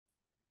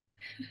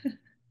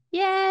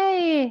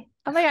Yay!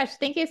 Oh my gosh,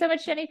 thank you so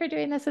much, Jenny, for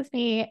doing this with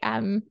me.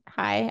 Hi,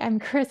 I'm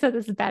Carissa.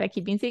 This is Bad at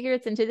Keeping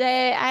Secrets, and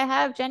today I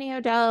have Jenny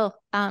Odell.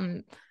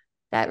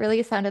 That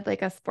really sounded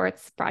like a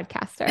sports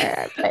broadcaster.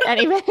 But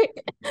anyway,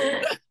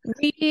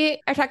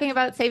 we are talking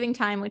about saving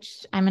time,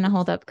 which I'm gonna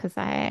hold up because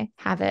I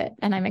have it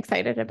and I'm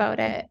excited about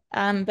it.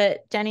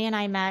 But Jenny and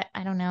I met,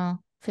 I don't know,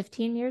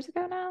 15 years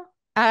ago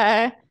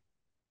now.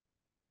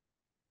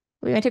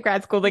 We went to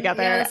grad school Yeah,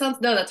 together that sounds,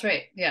 no, that's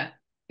right. Yeah.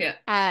 Yeah.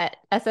 at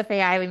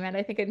SFAI. We met,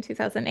 I think, in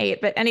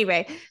 2008. But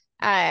anyway,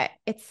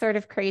 it's sort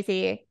of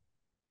crazy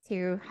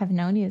to have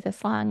known you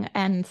this long.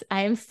 And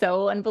I am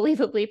so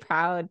unbelievably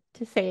proud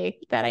to say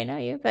that I know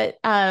you. But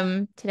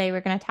today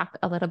we're going to talk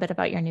a little bit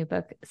about your new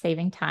book,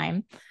 Saving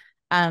Time.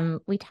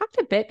 We talked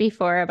a bit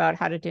before about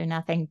how to do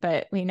nothing,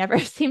 but we never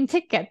seemed to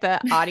get the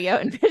audio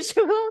and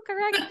visual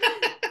correct.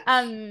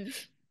 Um,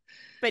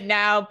 but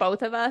now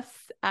both of us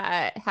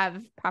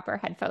have proper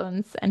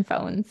headphones and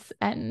phones,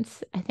 and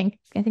I think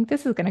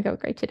this is going to go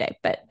great today.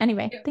 But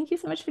anyway, Yeah. thank you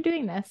so much for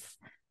doing this.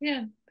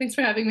 Yeah. Thanks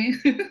for having me.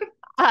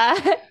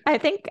 I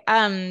think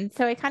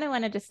so I kind of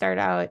wanted to start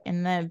out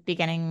in the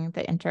beginning,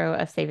 the intro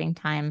of Saving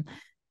Time.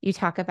 You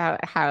talk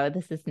about how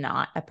this is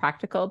not a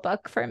practical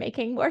book for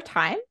making more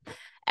time.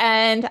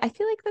 And I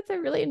feel like that's a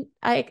really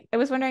I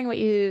was wondering what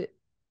you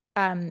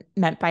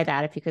meant by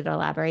that, if you could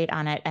elaborate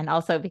on it. And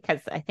also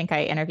because I think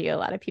I interview a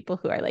lot of people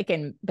who are like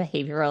in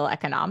behavioral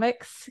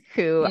economics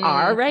who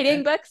are Yeah.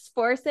 writing books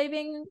for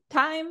saving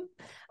time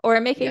or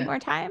making Yeah. more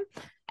time.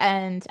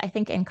 And I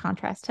think in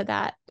contrast to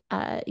that,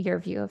 your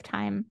view of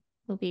time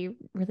will be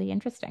really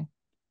interesting.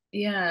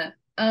 Yeah.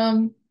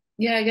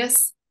 yeah, I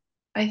guess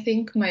I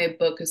think my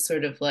book is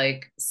sort of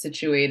like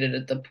situated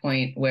at the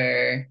point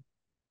where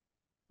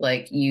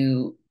like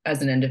you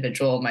as an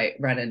individual might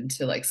run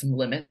into like some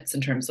limits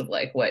in terms of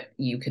like what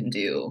you can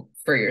do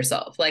for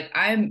yourself. Like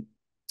I'm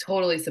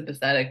totally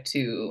sympathetic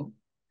to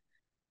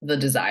the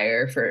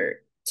desire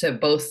for to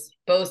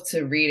both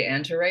to read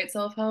and to write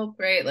self-help,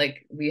 right?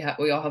 Like we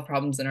all have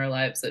problems in our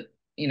lives that,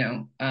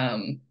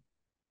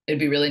 it'd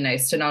be really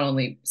nice to not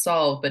only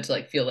solve but to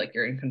like feel like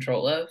you're in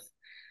control of.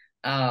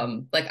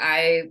 Like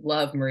I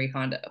love Marie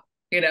Kondo,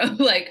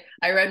 like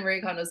I read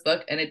Marie Kondo's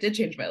book and it did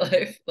change my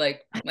life.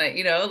 Like like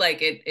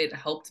it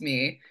helped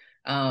me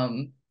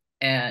and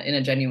in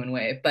a genuine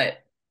way.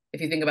 But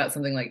if you think about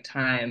something like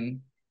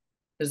time,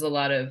 there's a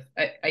lot of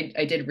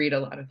I did read a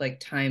lot of like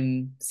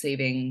time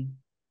saving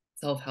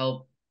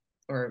self-help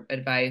or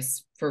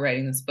advice for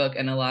writing this book,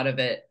 and a lot of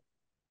it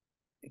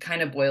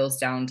kind of boils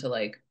down to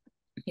like,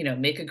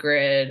 make a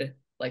grid,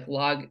 like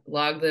log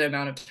the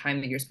amount of time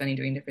that you're spending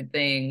doing different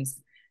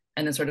things,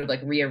 and then sort of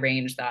like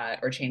rearrange that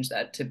or change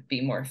that to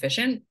be more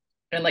efficient.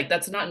 And like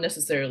that's not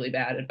necessarily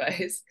bad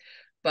advice,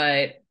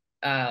 but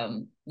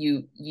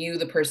you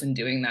the person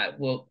doing that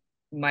will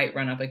might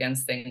run up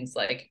against things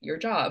like your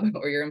job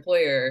or your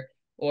employer,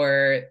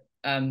 or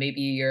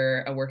maybe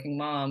you're a working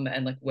mom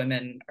and like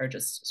women are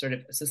just sort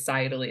of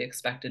societally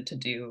expected to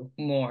do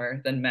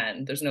more than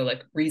men. There's no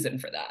like reason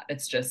for that.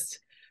 It's just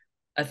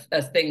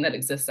a thing that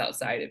exists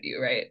outside of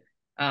you, right?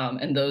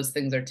 And those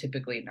things are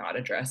typically not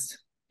addressed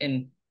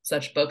in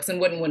such books,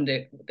 and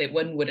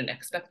wouldn't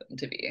expect them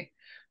to be.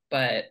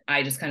 But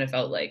I just kind of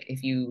felt like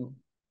if you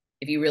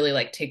really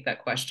like take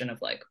that question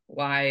of like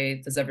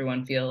why does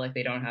everyone feel like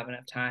they don't have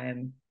enough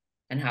time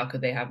and how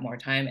could they have more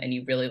time, and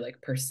you really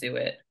like pursue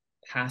it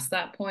past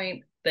that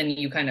point, then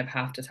you kind of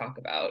have to talk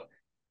about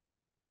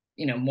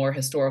more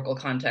historical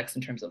context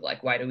in terms of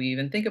like why do we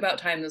even think about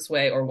time this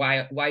way, or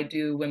why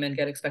do women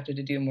get expected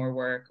to do more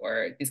work,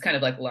 or these kind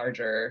of like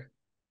larger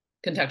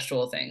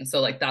contextual things.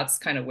 So like that's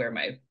kind of where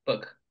my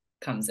book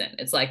comes in.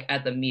 It's like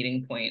at the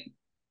meeting point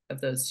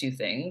of those two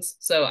things.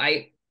 So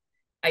I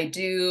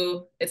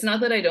do, it's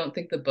not that I don't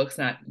think the book's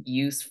not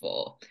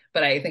useful,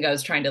 but I think I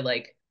was trying to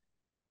like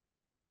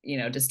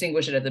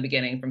distinguish it at the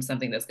beginning from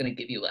something that's going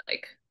to give you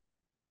like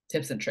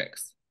tips and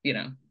tricks,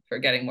 for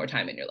getting more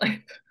time in your life.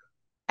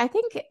 I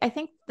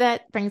think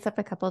that brings up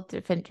a couple of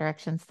different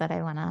directions that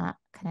I want to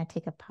kind of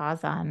take a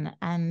pause on.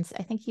 And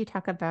I think you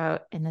talk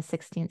about in the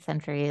 16th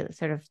century,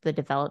 sort of the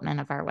development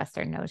of our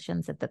Western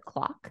notions of the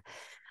clock.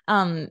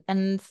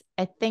 And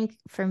I think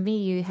for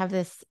me, you have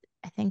this,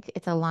 I think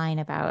it's a line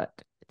about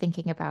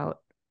thinking about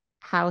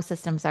how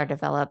systems are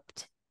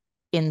developed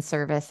in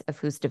service of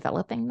who's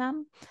developing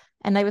them.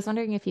 And I was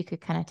wondering if you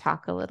could kind of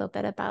talk a little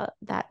bit about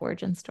that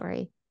origin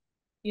story.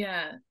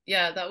 Yeah,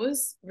 yeah, that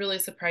was really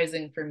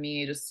surprising for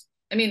me. Just,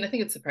 I mean, I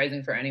think it's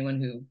surprising for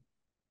anyone who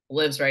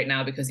lives right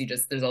now because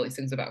there's all these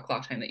things about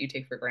clock time that you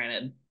take for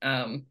granted.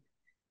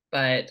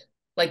 But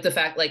like the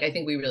fact, like I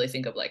think we really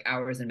think of like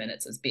hours and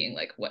minutes as being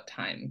like what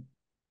time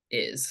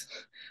is,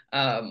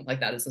 like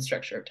that is the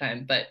structure of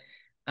time. But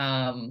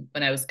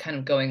when I was kind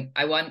of going,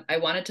 I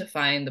wanted to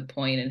find the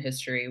point in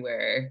history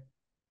where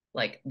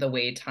like the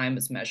way time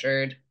is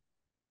measured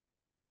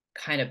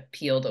kind of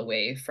peeled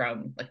away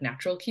from like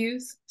natural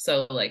cues.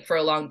 So like for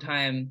a long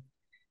time,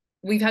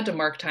 we've had to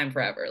mark time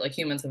forever. Like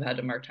humans have had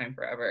to mark time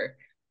forever.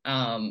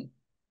 Um,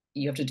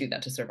 you have to do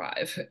that to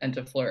survive and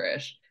to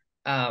flourish.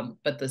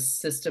 But the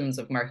systems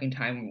of marking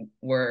time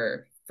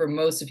were, for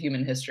most of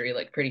human history,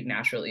 like pretty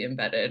naturally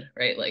embedded,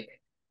 right? Like,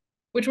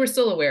 which we're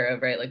still aware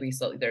of, right? Like we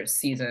still, there's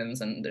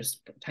seasons and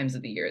there's times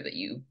of the year that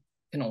you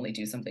can only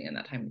do something in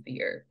that time of the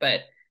year.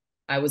 But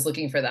I was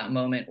looking for that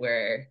moment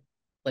where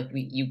like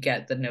you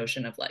get the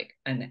notion of like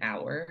an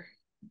hour,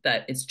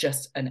 that it's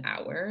just an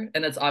hour.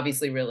 And that's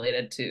obviously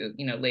related to,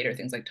 later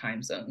things like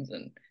time zones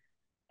and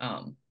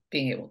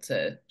being able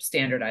to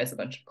standardize a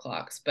bunch of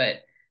clocks.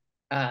 But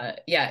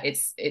yeah,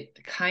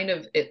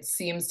 it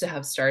seems to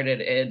have started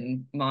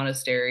in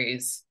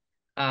monasteries,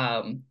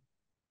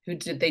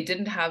 they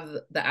didn't have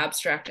the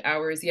abstract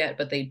hours yet,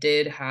 but they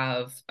did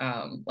have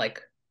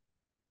like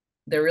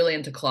they're really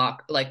into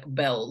like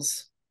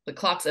bells, the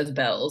clocks as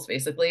bells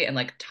basically, and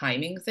like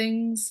timing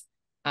things,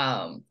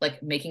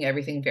 like making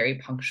everything very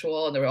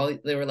punctual. And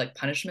there were like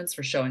punishments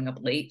for showing up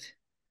late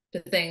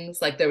to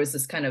things. Like there was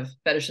this kind of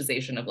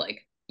fetishization of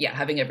like, yeah,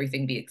 having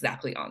everything be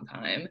exactly on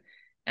time.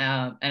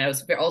 And I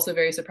was also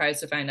very surprised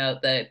to find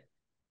out that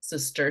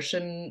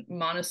Cistercian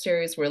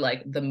monasteries were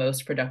like the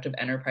most productive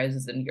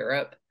enterprises in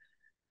Europe.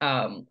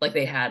 Like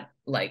they had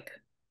like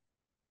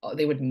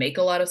they would make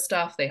a lot of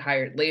stuff, they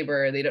hired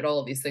labor, they did all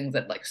of these things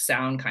that like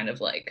sound kind of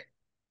like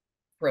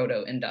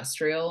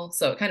proto-industrial,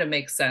 so it kind of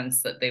makes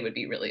sense that they would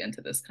be really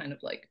into this kind of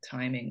like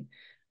timing.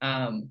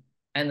 And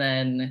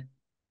then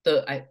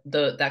the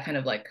that kind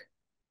of like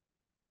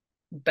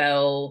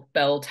bell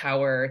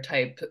tower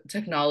type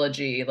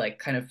technology like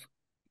kind of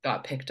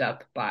got picked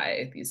up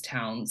by these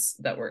towns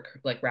that were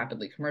like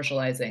rapidly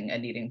commercializing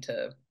and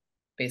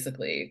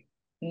basically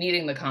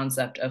needing the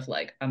concept of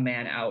like a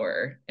man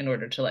hour in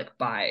order to like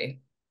buy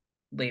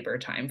labor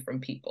time from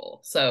people.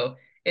 So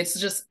it's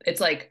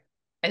like,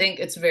 I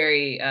think it's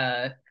very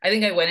I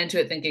think I went into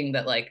it thinking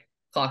that like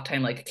clock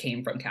time like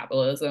came from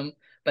capitalism,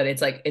 but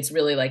it's like it's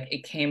really like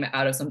it came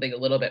out of something a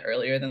little bit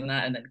earlier than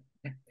that, and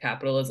then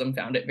capitalism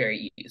found it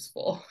very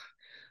useful,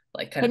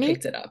 like kind Can of you,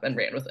 picked it up and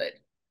ran with it.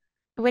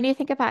 when you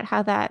think about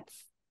how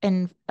that's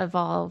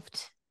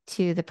evolved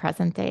to the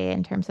present day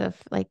in terms of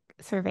like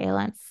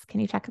surveillance, can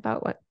you talk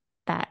about what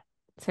that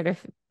sort of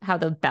how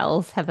the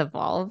bells have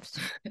evolved?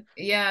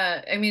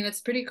 Yeah, I mean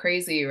it's pretty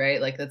crazy,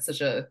 right? Like that's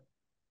such a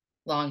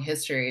long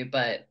history,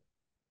 but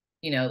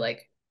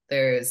like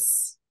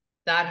there's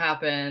that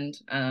happened,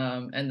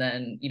 and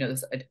then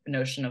this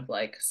notion of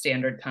like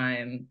standard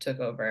time took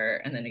over,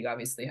 and then you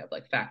obviously have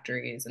like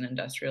factories and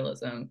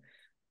industrialism,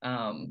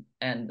 and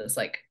this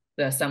like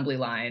the assembly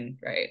line,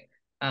 right?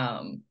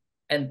 um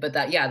and but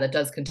that, yeah, that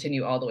does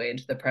continue all the way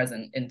into the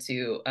present,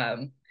 into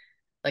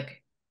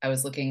like I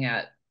was looking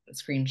at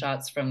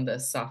screenshots from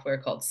this software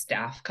called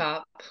Staff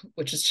Cop,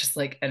 which is just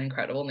like an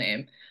incredible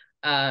name,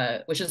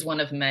 which is one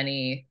of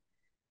many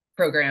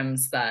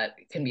programs that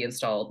can be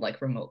installed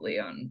like remotely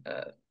on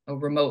a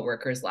remote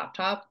worker's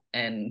laptop,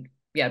 and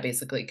yeah,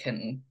 basically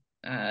can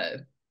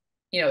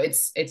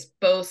it's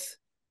both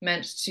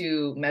meant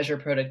to measure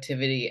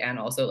productivity and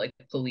also like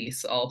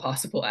police all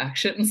possible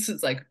actions.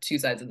 It's like two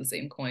sides of the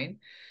same coin.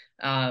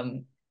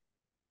 um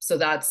so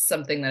that's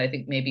something that I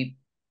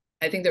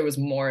think there was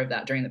more of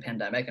that during the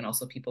pandemic, and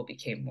also people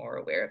became more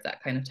aware of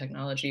that kind of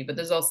technology. But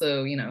there's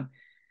also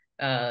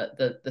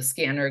the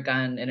scanner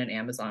gun in an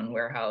Amazon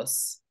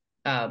warehouse,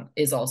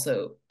 is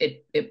also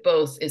it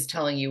both is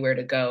telling you where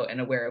to go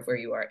and aware of where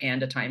you are,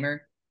 and a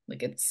timer.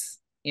 Like it's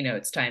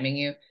timing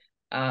you.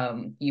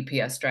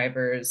 UPS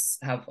drivers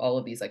have all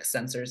of these like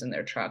sensors in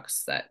their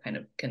trucks that kind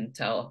of can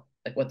tell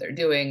like what they're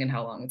doing and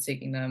how long it's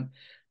taking them.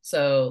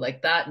 So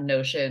like that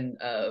notion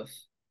of,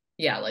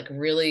 yeah, like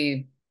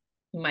really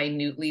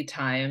minutely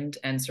timed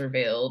and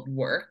surveilled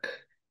work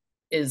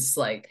is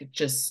like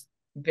just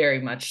very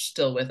much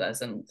still with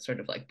us and sort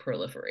of like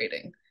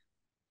proliferating.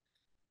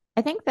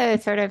 I think there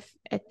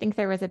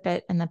was a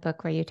bit in the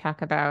book where you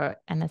talk about,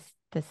 and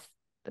this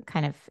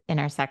kind of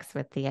intersects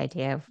with the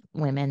idea of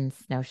women's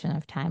notion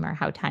of time, or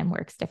how time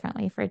works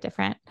differently for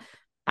different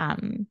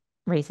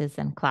races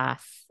and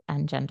class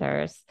and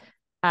genders.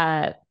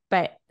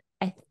 But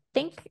I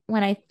think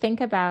when I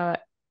think about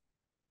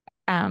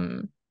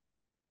um,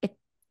 it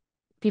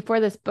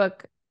before this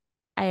book,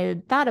 I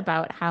thought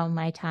about how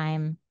my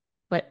time,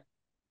 what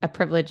a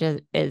privilege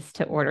is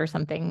to order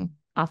something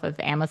off of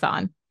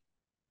Amazon,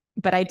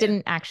 but I Yeah.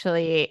 didn't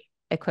actually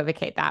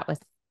equivocate that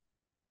with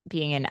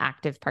being an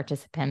active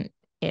participant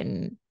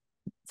in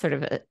sort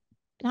of a,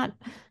 not,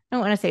 I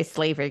don't want to say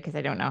slavery because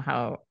I don't know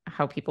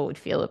how people would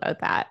feel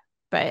about that,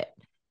 but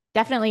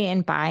definitely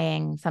in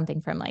buying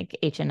something from like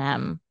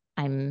H&M,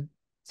 I'm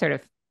sort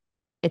of,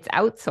 it's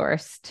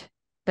outsourced,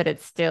 but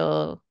it's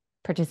still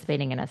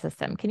participating in a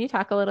system. Can you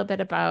talk a little bit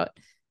about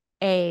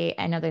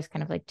I know there's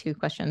kind of like two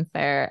questions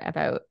there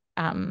about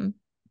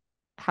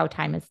how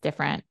time is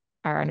different,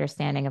 our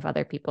understanding of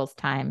other people's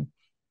time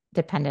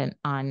dependent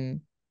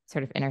on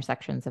sort of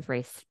intersections of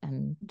race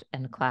and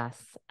class,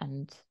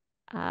 and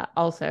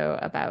also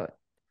about,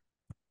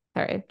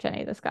 sorry,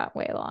 Jenny, this got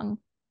way long.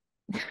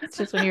 It's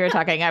just when you were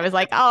talking, I was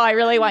like, oh, I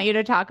really want you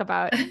to talk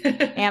about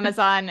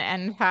Amazon,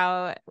 and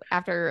how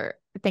after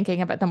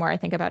thinking about, the more I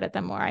think about it,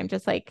 the more I'm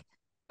just like,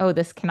 oh,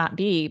 this cannot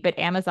be. But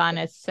Amazon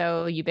is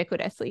so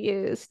ubiquitously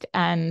used,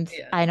 and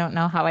Yeah. I don't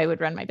know how I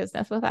would run my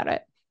business without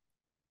it.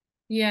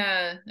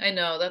 Yeah, I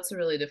know that's a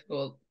really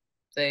difficult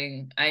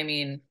thing. I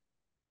mean,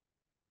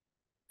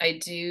 I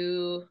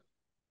do,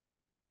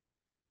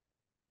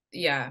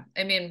 yeah.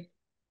 I mean,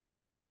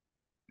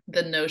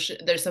 the notion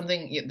there is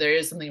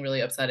something really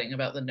upsetting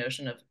about the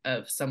notion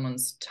of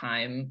someone's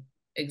time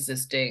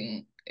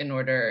existing in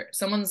order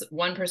someone's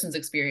one person's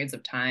experience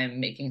of time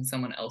making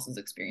someone else's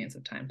experience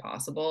of time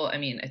possible. I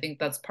mean, I think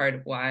that's part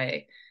of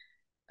why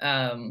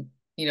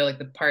like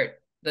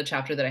the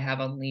chapter that I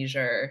have on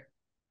leisure,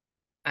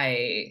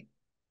 I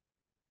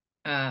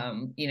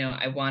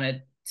I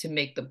wanted to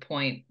make the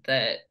point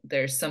that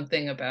there's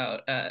something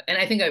about and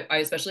I think I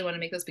especially want to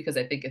make this because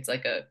I think it's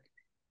like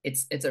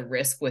it's a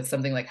risk with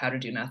something like How to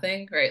Do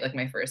Nothing, right? Like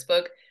my first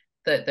book,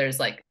 that there's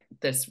like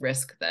this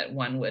risk that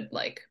one would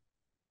like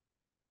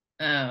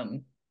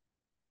um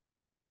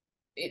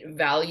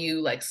value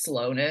like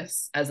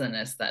slowness as an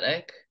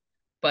aesthetic,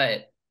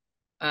 but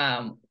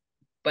um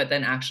but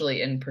then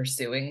actually in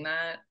pursuing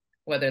that,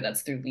 whether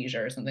that's through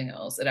leisure or something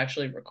else, it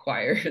actually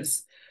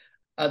requires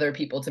other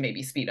people to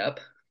maybe speed up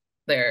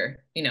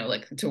their,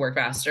 like to work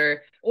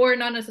faster or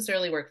not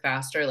necessarily work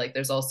faster. Like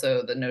there's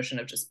also the notion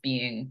of just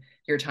being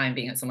your time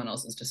being at someone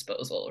else's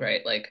disposal,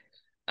 right? Like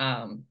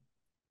um,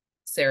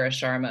 Sarah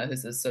Sharma,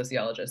 who's a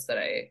sociologist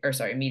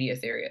media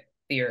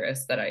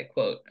theorist that I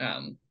quote,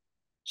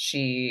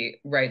 she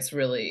writes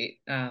really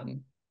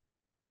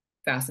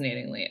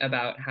fascinatingly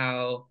about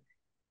how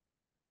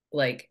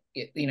like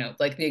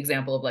like the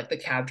example of like the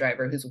cab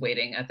driver who's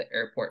waiting at the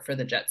airport for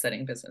the jet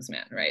setting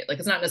businessman, right? Like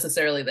it's not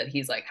necessarily that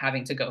he's like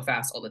having to go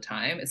fast all the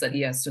time, it's that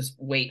he has to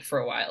wait for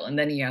a while and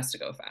then he has to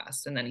go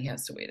fast and then he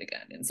has to wait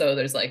again. And so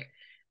there's like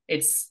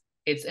it's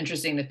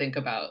interesting to think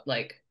about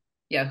like,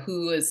 yeah,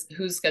 whose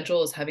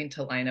schedule is having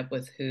to line up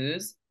with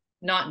whose,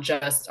 not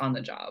just on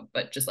the job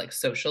but just like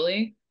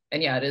socially.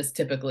 And yeah, it is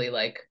typically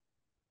like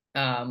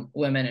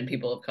women and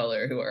people of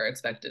color who are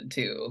expected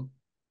to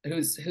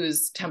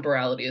whose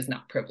temporality is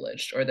not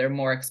privileged, or they're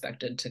more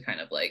expected to kind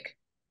of like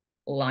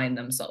line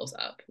themselves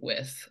up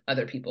with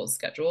other people's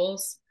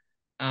schedules.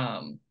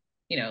 um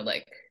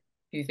like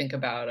if you think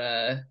about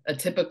a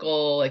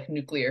typical like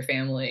nuclear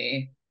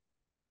family,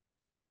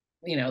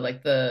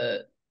 like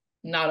the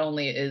not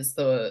only is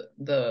the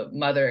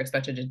mother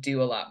expected to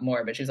do a lot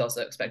more, but she's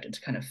also expected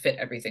to kind of fit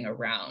everything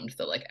around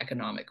the like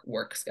economic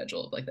work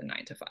schedule of like the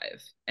 9 to 5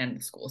 and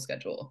the school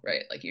schedule,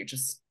 right? Like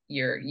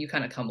you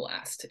kind of come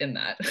last in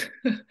that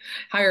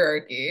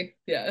hierarchy.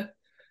 Yeah.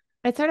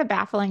 It's sort of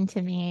baffling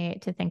to me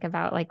to think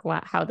about like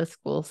how the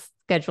school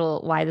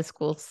schedule, why the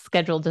school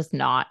schedule does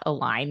not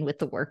align with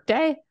the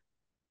workday.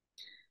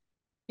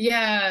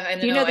 Yeah, I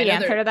Do you know. know I the know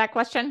answer to they're that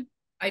question?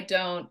 I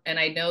don't, and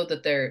I know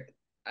that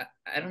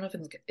I don't know if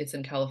it's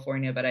in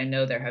California, but I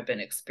know there have been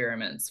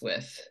experiments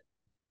with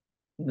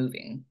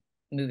moving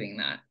moving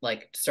that,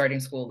 like starting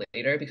school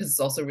later, because it's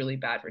also really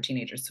bad for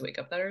teenagers to wake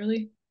up that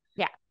early.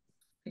 Yeah,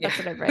 Yeah. that's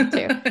what I've read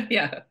too.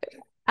 Yeah.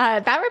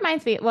 That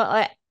reminds me,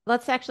 well,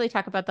 let's actually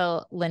talk about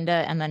the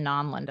Linda and the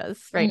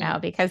non-Lindas right now,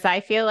 Mm. because I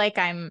feel like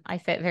I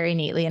fit very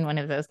neatly in one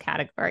of those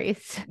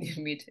categories.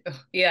 Me too.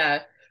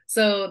 Yeah.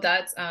 So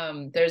that's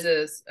there's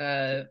this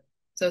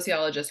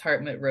sociologist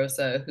Hartmut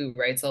Rosa who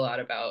writes a lot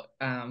about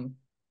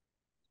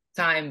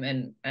time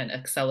and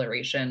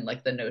acceleration,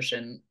 like the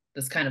notion,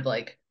 this kind of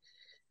like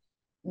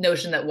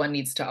notion that one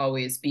needs to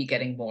always be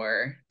getting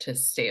more to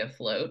stay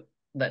afloat.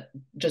 That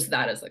just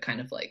that is a kind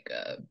of like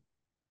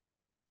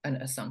an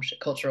assumption,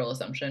 cultural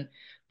assumption.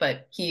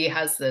 But he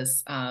has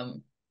this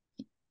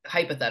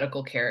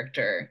hypothetical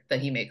character that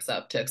he makes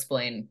up to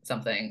explain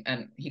something,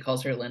 and he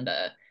calls her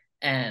Linda.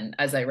 And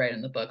as I write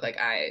in the book, like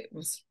I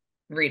was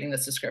reading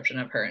this description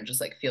of her and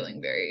just like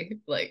feeling very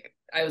like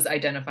I was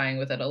identifying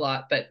with it a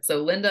lot. But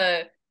so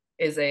Linda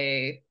is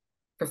a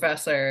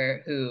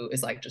professor who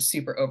is like just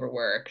super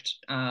overworked,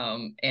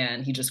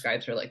 and he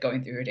describes her like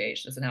going through her day.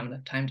 She doesn't have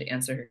enough time to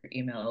answer her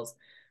emails,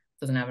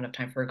 doesn't have enough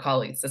time for her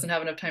colleagues, doesn't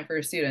have enough time for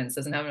her students,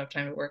 doesn't have enough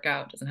time to work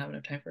out, doesn't have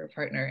enough time for her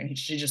partner. And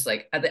she just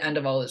like, at the end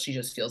of all this, she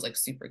just feels like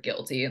super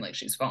guilty and like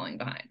she's falling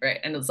behind. Right.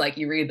 And it's like,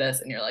 you read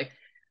this and you're like,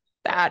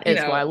 That is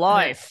my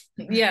life.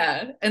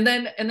 yeah. And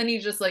then he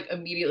just like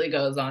immediately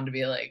goes on to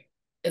be like,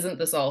 isn't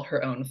this all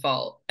her own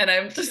fault? And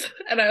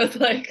and I was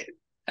like,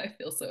 I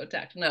feel so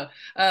attacked. No.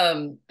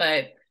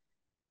 But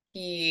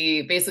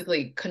he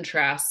basically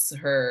contrasts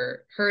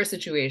her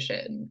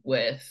situation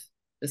with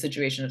the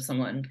situation of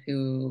someone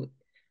who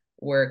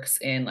works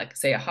in like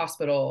say a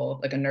hospital,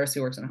 like a nurse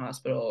who works in a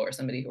hospital, or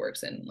somebody who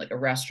works in like a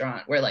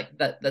restaurant, where like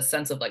the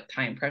sense of like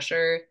time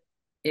pressure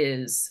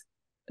is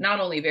not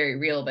only very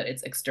real, but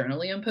it's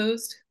externally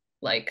imposed.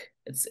 Like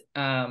it's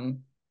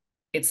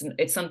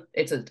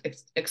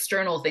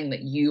external thing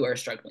that you are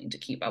struggling to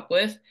keep up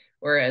with,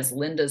 whereas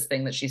Linda's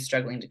thing that she's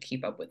struggling to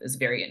keep up with is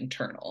very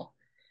internal.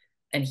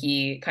 And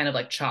he kind of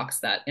like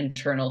chalks that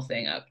internal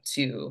thing up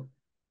to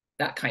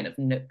that kind of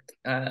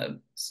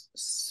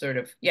sort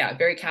of, yeah,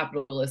 very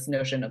capitalist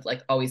notion of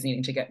like always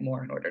needing to get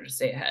more in order to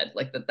stay ahead,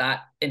 like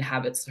that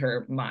inhabits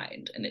her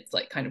mind, and it's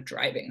like kind of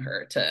driving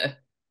her to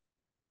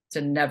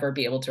never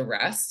be able to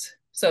rest.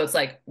 So it's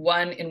like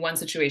in one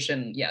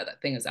situation, yeah,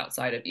 that thing is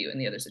outside of you. In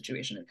the other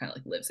situation, it kind of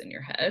like lives in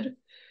your head.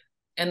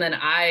 And then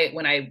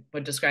when I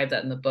would describe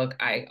that in the book,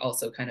 I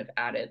also kind of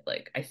added,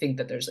 like, I think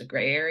that there's a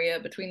gray area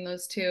between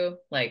those two.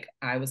 Like,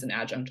 I was an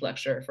adjunct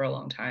lecturer for a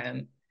long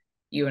time.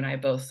 You and I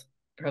both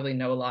probably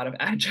know a lot of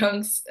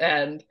adjuncts,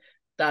 and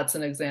that's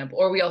an example.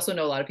 Or we also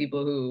know a lot of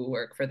people who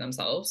work for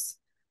themselves.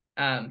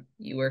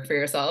 You work for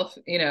yourself,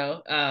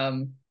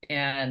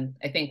 and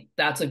I think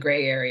that's a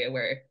gray area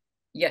where,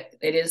 yeah,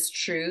 it is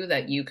true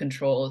that you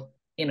control,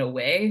 in a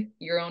way,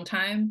 your own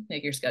time,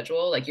 like your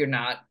schedule. Like, you're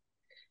not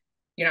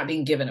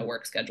being given a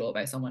work schedule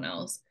by someone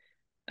else,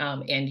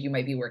 and you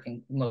might be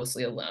working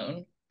mostly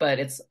alone. But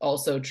it's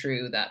also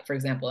true that, for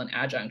example, an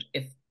adjunct,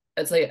 if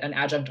let's say an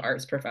adjunct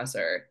arts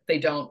professor, they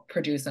don't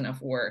produce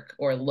enough work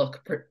or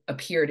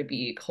appear to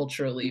be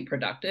culturally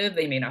productive,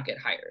 they may not get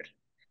hired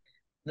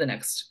the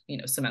next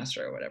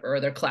semester or whatever, or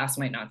their class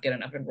might not get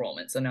enough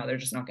enrollment, so now they're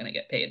just not going to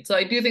get paid. So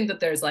I do think that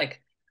there's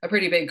like a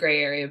pretty big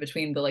gray area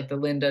between the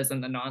Lindas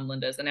and the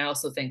non-Lindas, and I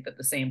also think that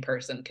the same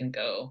person can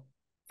go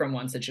from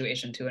one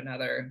situation to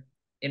another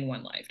in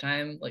one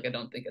lifetime. Like, I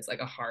don't think it's like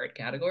a hard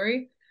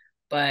category,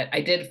 but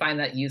I did find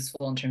that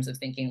useful in terms of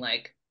thinking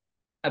like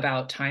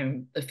about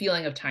time, the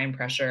feeling of time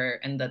pressure,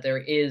 and that there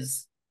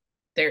is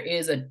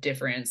a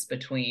difference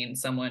between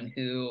someone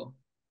who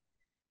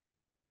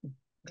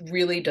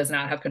really does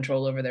not have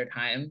control over their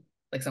time,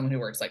 like someone who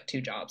works like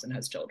two jobs and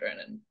has children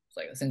and is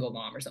like a single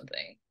mom or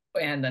something,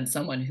 and then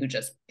someone who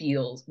just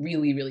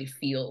really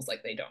feels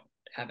like they don't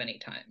have any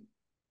time,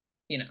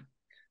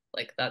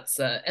 like that's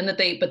and that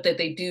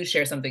they do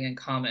share something in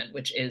common,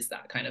 which is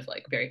that kind of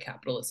like very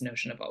capitalist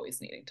notion of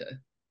always needing to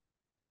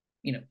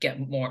get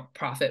more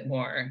profit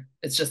more.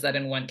 It's just that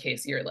in one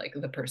case you're like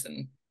the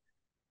person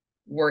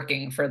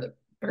working for the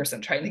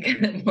person trying to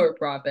get more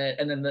profit,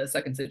 and then the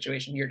second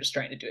situation you're just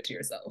trying to do it to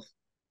yourself.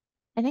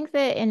 I think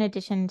that in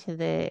addition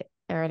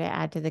or to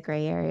add to the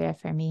gray area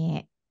for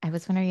me, I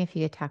was wondering if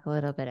you could talk a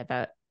little bit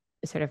about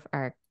sort of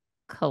our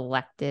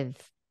collective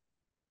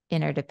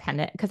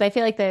interdependent, because I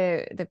feel like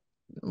the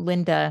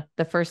Linda,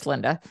 the first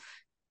Linda,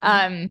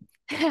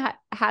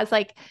 has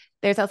like,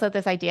 there's also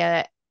this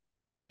idea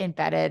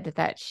embedded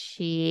that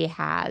she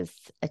has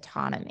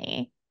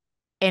autonomy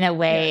in a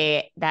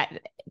way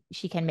that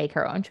she can make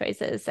her own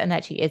choices and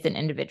that she is an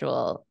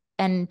individual.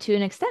 And to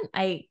an extent,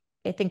 I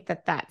think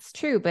that that's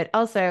true, but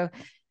also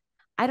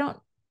I don't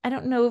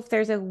know if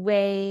there's a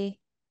way.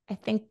 I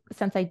think,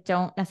 since I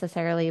don't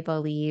necessarily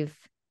believe,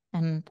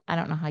 and I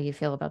don't know how you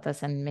feel about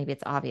this, and maybe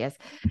it's obvious,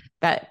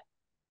 that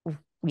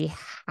we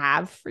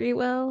have free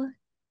will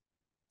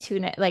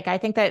like, I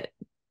think that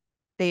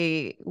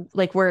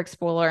we're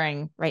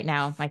exploring right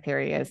now. My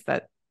theory is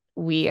that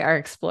we are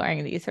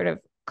exploring these sort of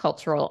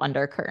cultural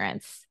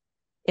undercurrents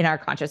in our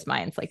conscious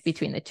minds, like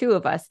between the two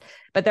of us,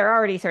 but they're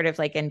already sort of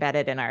like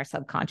embedded in our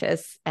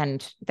subconscious,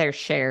 and they're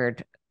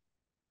shared.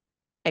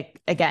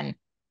 Again,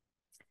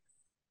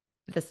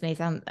 I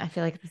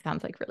feel like this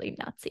sounds like really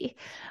Nazi,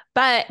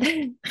 but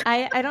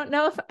I don't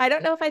know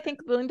if I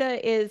think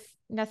Linda is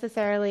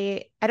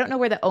necessarily, I don't know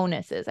where the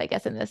onus is, I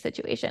guess, in this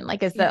situation.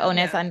 Like, is the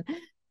onus on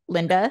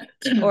Linda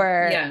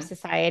or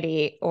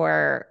society,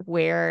 or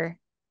where?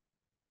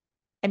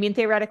 I mean,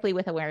 theoretically,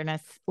 with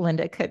awareness,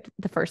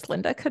 the first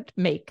Linda could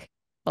make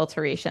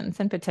alterations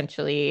and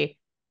potentially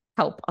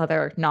help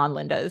other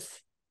non-Lindas.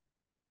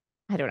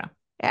 I don't know.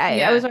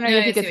 I was wondering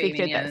if you could speak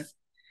to this.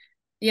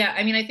 Yeah,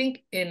 I mean, I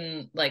think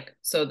in like,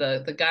 so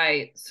the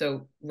guy,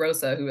 so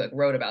Rosa, who like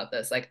wrote about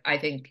this, like, I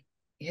think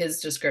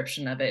his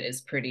description of it is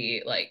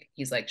pretty, like,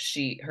 he's like,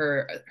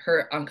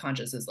 her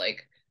unconscious is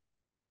like,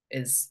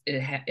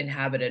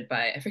 inhabited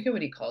by, I forget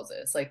what he calls it.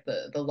 It's like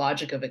the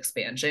logic of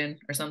expansion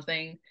or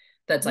something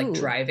that's like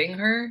driving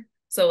her.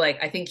 So like,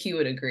 I think he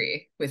would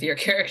agree with your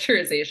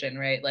characterization,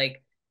 right?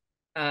 Like,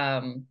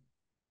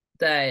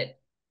 that,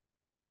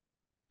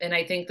 and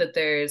I think that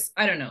there's,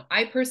 I don't know,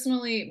 I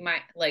personally,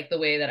 like the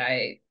way that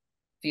I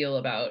feel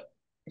about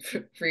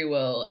free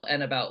will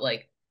and about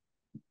like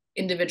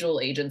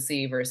individual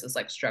agency versus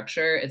like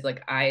structure is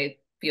like, I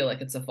feel like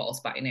it's a false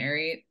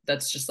binary.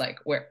 That's just like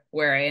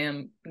where I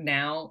am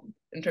now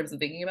in terms of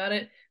thinking about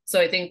it.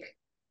 So I think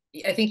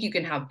you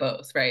can have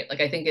both, right? Like,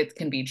 I think it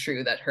can be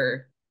true that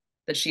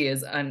she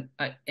is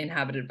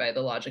inhabited by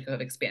the logic of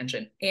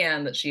expansion,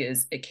 and that she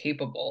is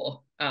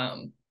capable,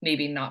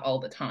 maybe not all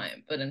the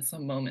time, but in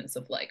some moments,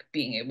 of like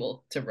being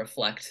able to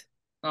reflect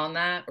on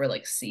that or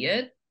like see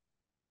it.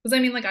 Because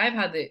I mean, like, I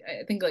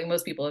think like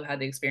most people have had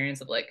the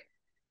experience of like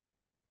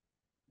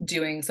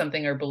doing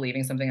something or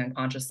believing something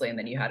unconsciously, and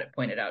then you had it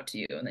pointed out to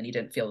you, and then you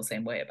didn't feel the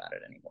same way about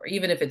it anymore,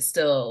 even if it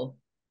still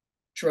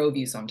drove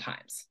you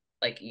sometimes.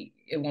 Like,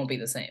 it won't be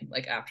the same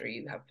like after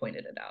you have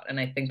pointed it out. And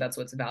I think that's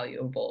what's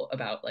valuable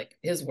about like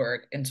his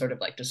work and sort of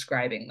like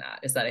describing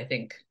that, is that I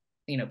think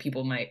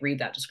people might read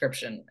that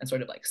description and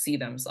sort of like see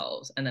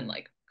themselves and then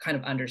like kind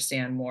of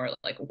understand more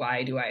like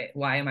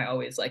why am I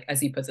always like, as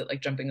he puts it,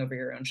 like jumping over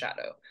your own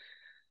shadow.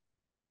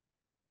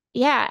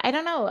 Yeah, I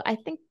don't know. I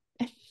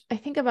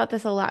think about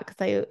this a lot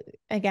because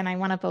I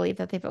want to believe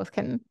that they both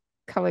can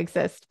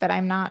coexist, but I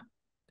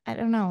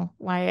don't know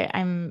why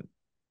I'm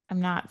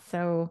not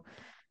so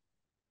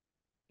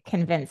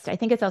convinced. I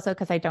think it's also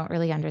because I don't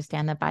really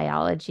understand the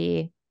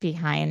biology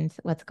behind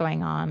what's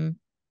going on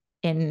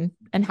in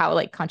and how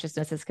like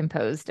consciousness is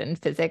composed in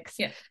physics.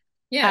 Yeah.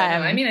 Yeah,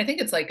 no, I Um, mean, I think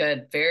it's like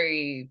a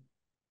very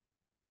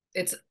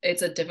it's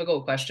a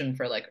difficult question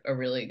for like a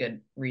really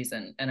good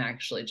reason, and I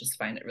actually just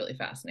find it really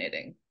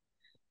fascinating.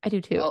 I do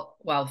too.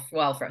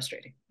 While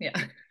frustrating. Yeah.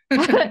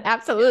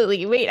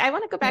 Absolutely. Wait, I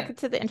want to go Yeah. back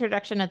to the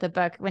introduction of the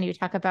book when you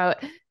talk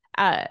about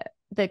uh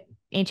the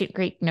ancient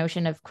Greek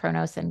notion of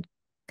Chronos and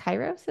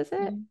Kairos, is it?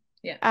 Mhm.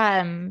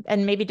 Yeah.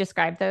 And maybe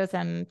describe those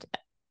and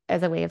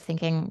as a way of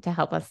thinking to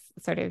help us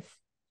sort of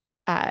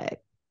uh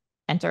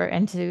enter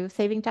into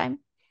saving time.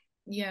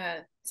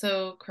 Yeah.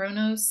 So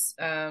Chronos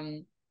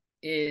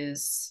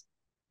is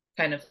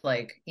kind of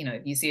like,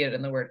 you see it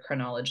in the word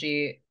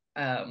chronology.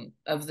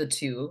 Of the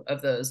two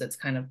of those, it's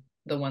kind of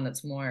the one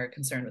that's more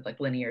concerned with like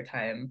linear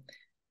time.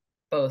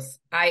 Both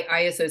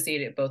I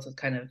associate it both with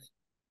kind of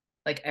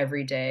like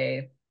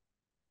everyday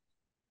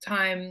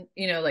time,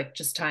 like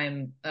just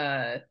time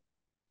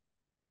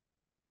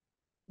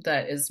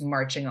that is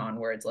marching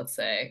onwards, let's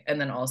say, and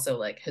then also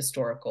like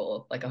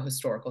a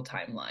historical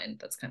timeline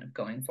that's kind of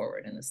going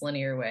forward in this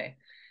linear way,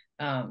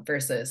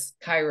 versus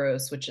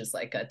Kairos, which is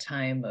like a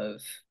time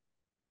of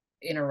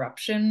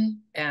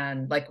interruption.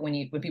 And like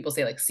when people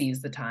say like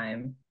seize the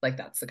time, like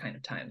that's the kind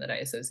of time that I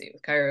associate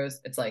with Kairos.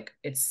 It's like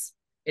it's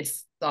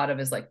thought of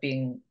as like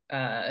being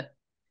a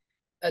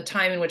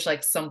time in which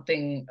like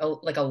something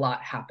like a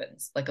lot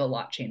happens, like a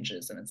lot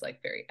changes, and it's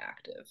like very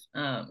active.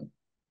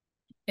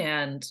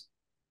 And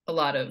a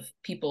lot of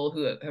people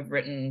who have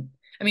written,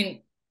 I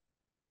mean,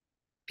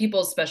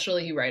 people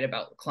especially who write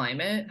about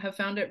climate have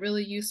found it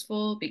really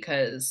useful,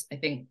 because I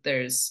think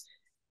there's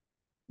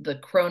the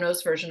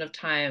Chronos version of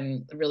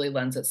time really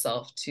lends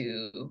itself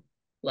to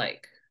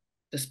like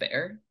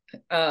despair.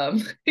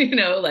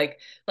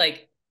 Like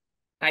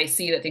I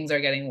see that things are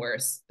getting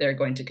worse. They're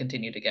going to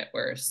continue to get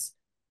worse.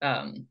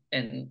 And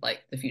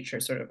like the future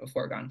is sort of a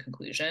foregone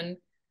conclusion,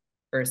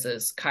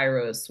 versus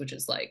Kairos, which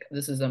is like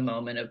this is a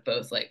moment of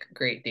both like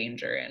great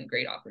danger and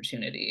great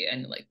opportunity,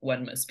 and like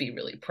one must be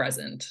really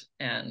present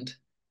and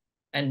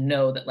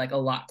know that like a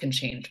lot can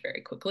change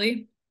very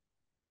quickly.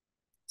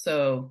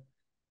 So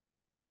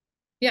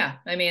yeah,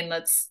 I mean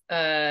that's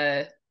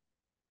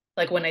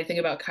like when I think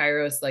about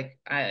Kairos, like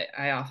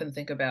I often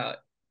think about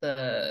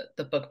the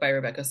book by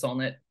Rebecca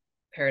Solnit,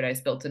 Paradise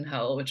Built in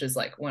Hell, which is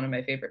like one of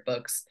my favorite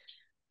books,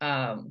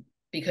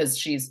 because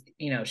she's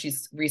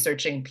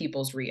researching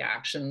people's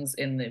reactions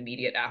in the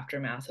immediate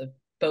aftermath of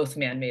both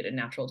man-made and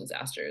natural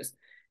disasters,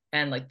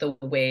 and like the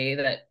way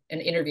that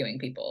and interviewing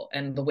people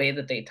and the way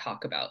that they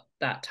talk about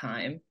that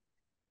time,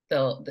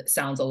 that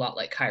sounds a lot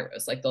like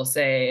Kairos. Like they'll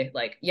say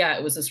like, yeah,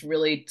 it was this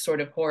really sort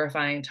of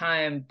horrifying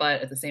time,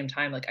 but at the same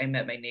time, like I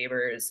met my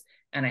neighbors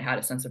and I had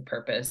a sense of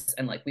purpose,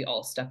 and like we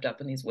all stepped up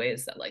in these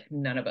ways that like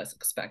none of us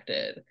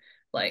expected.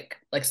 Like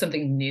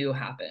something new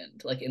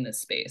happened like in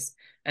this space,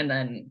 and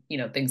then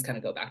things kind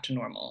of go back to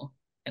normal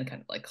and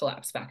kind of like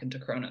collapse back into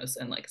Chronos.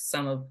 And like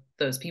some of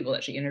those people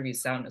that she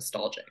interviews sound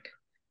nostalgic,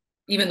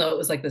 even though it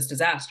was like this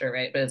disaster,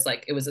 right? But it's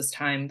like it was this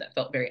time that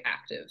felt very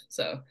active.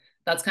 So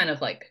that's kind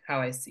of like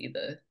how I see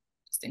the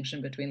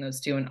distinction between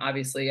those two. And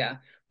obviously, yeah,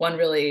 one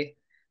really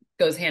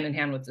goes hand in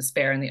hand with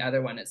despair, and the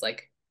other one is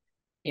like,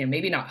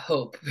 maybe not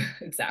hope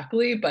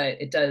exactly,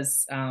 but it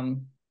does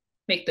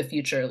make the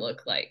future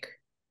look like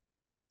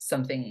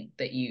something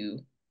that you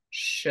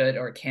should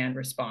or can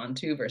respond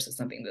to, versus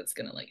something that's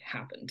going to like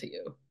happen to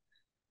you.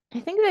 I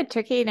think the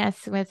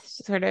trickiness with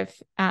sort of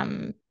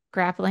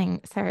grappling,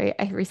 sorry,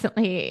 I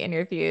recently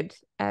interviewed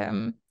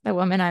a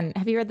woman on,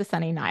 have you read The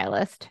Sunny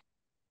Nihilist?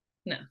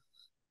 No.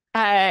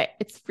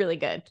 It's really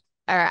good.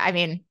 Or I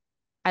mean,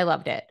 I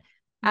loved it.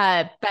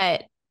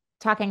 But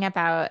talking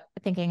about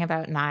thinking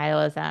about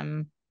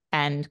nihilism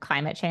and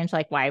climate change,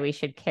 like why we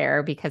should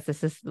care, because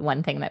this is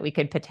one thing that we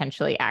could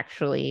potentially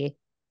actually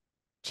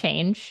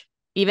change,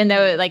 even though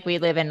Mm-hmm. like we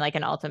live in like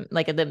an ultimate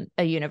like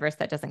a universe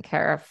that doesn't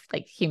care if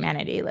like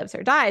humanity lives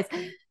or dies.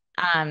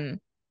 Um,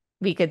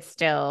 we could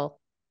still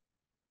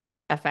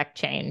affect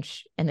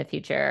change in the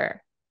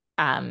future,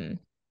 um,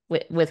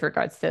 with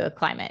regards to the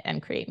climate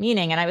and create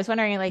meaning. And I was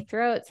wondering, like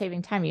throughout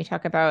Saving Time, you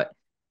talk about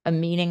a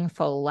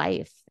meaningful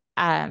life.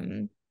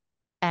 And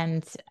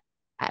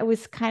I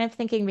was kind of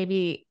thinking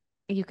maybe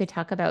you could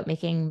talk about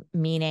making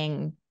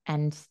meaning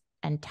and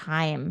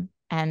time.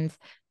 And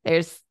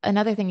there's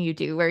another thing you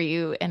do where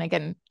you, and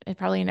again, it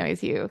probably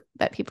annoys you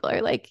that people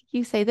are like,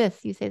 you say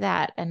this, you say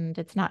that, and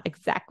it's not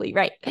exactly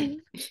right.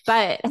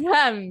 But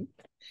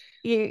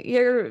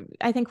you're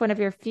I think one of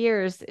your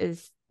fears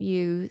is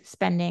you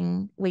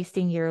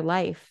wasting your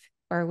life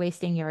or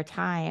wasting your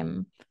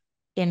time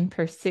in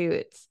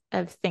pursuit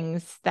of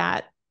things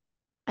that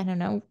I don't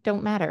know,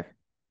 don't matter.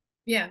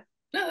 Yeah.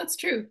 No, that's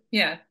true.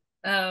 Yeah.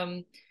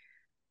 Um,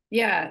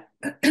 yeah.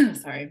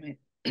 Sorry,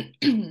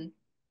 my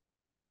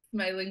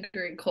my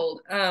lingering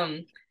cold.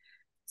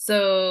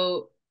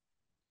 So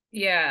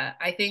yeah,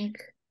 I think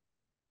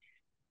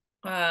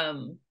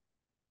um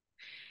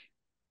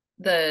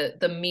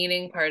the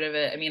meaning part of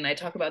it, I mean, I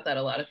talk about that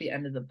a lot at the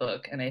end of the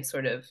book, and I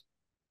sort of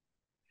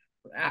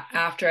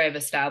after I've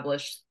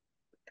established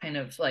kind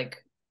of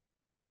like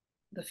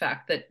the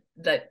fact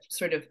that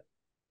sort of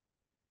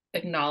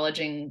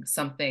acknowledging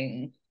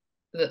something,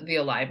 the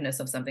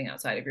aliveness of something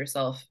outside of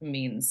yourself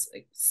means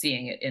like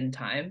seeing it in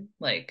time,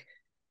 like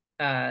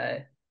uh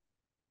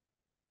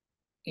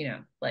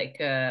like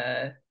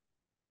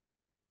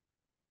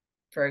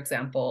for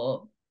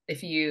example,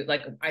 if you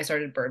like, I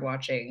started bird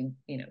watching,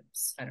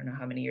 I don't know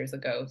how many years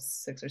ago,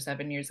 6 or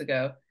 7 years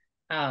ago.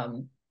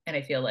 And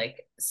I feel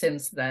like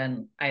since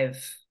then,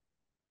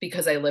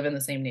 because I live in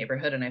the same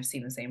neighborhood and I've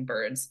seen the same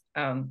birds,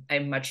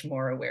 I'm much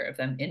more aware of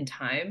them in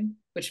time,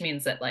 which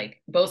means that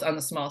like both on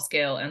the small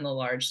scale and the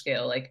large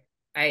scale, like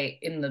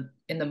in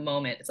the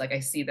moment, it's like I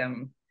see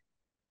them.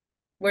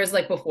 Whereas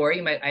like before,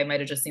 I might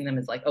have just seen them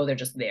as like, oh, they're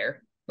just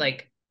there.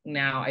 Like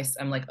now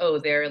I'm like, oh,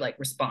 they're like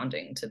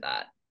responding to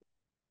that.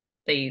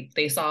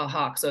 They saw a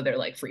hawk, so they're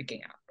like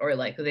freaking out, or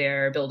like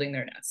they're building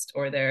their nest,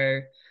 or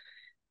they're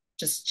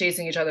just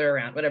chasing each other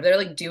around, whatever. They're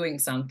like doing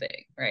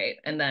something, right?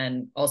 And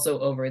then also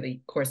over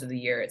the course of the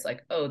year, it's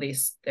like, oh,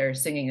 they're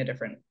singing in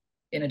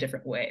a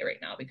different way right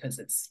now because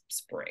it's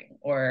spring,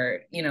 or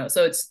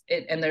so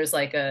and there's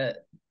like the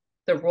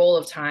role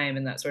of time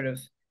in that sort of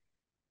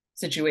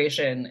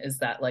situation is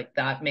that like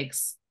that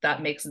makes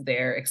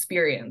their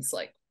experience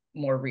like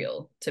more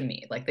real to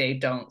me. Like they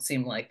don't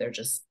seem like they're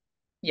just,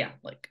 yeah,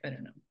 like I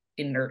don't know,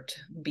 inert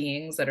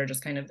beings that are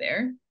just kind of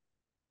there.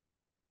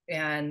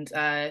 And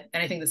I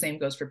think the same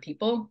goes for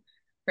people,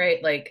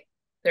 right? Like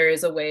there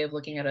is a way of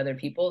looking at other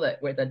people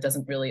that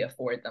doesn't really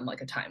afford them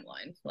like a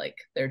timeline. Like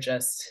they're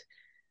just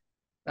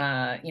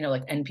like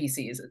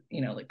NPCs,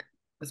 like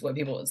is what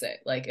people would say,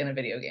 like in a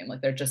video game,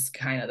 like they're just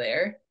kind of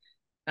there.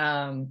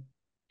 um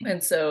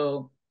and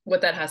so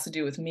what that has to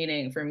do with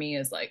meaning for me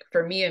is like,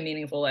 for me a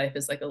meaningful life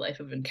is like a life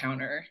of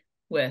encounter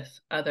with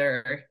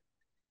other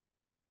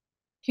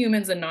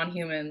humans and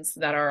non-humans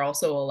that are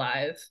also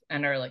alive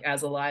and are like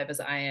as alive as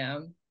I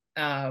am.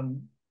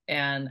 um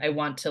and I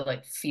want to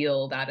like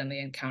feel that in the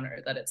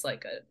encounter, that it's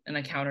like an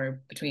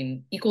encounter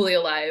between equally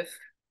alive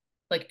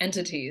like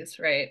entities,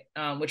 right?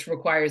 Which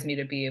requires me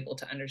to be able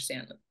to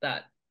understand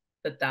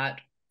that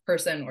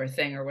person or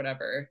thing or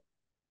whatever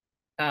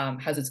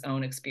has its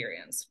own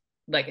experience,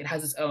 like it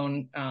has its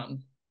own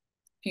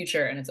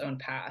future and its own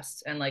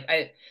past. And like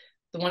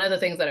one of the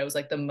things that I was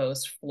like the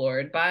most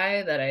floored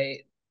by, that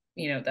I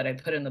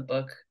put in the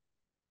book,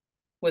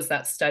 was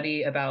that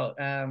study about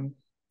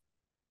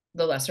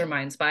the lesser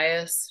minds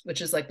bias,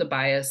 which is like the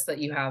bias that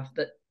you have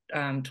that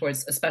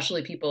towards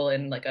especially people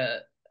in like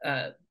a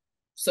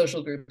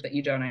social group that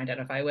you don't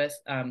identify with,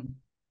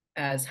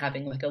 as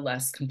having like a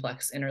less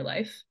complex inner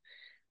life.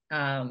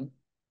 um,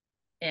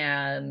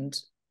 and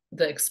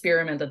the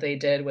experiment that they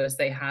did was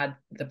they had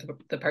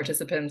the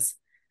participants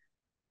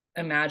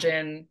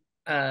imagine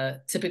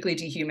typically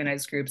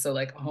dehumanized groups, so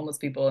like homeless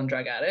people and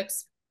drug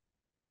addicts,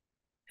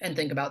 and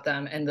think about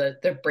them, and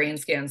the brain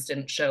scans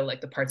didn't show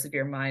like the parts of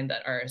your mind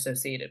that are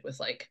associated with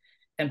like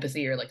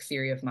empathy or like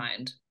theory of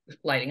mind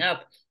lighting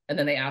up. And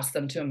then they asked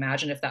them to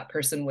imagine if that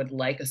person would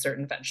like a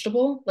certain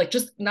vegetable, like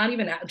just not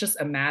even just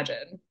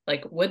imagine,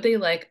 like would they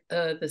like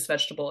this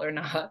vegetable or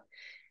not.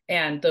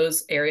 And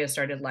those areas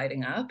started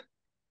lighting up,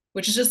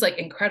 which is just like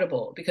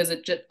incredible, because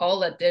it just,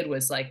 all that did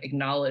was like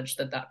acknowledge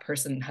that that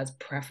person has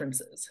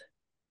preferences.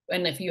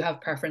 And if you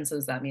have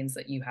preferences, that means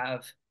that you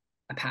have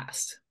a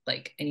past,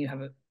 like,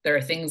 and there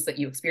are things that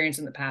you experienced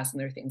in the past and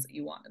there are things that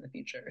you want in the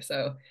future.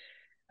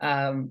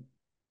 Um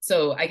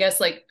so I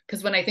guess like,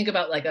 because when I think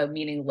about like a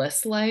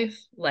meaningless life,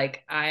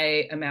 like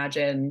I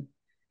imagine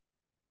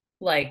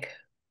like,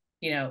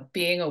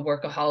 being a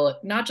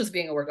workaholic, not just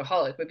being a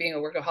workaholic, but being a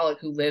workaholic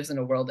who lives in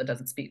a world that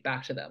doesn't speak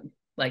back to them,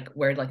 like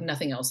where like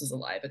nothing else is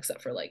alive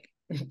except for like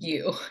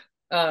you.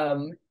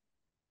 um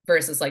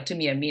Versus like, to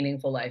me a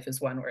meaningful life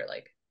is one where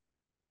like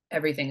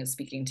everything is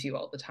speaking to you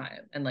all the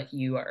time, and like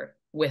you are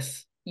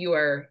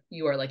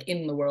like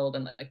in the world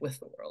and like with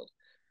the world.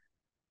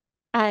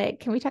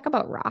 Can we talk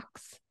about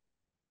rocks?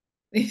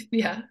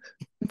 Yeah.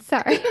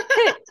 Sorry.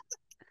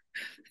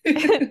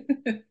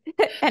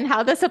 And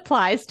how this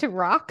applies to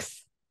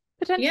rocks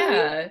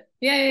potentially.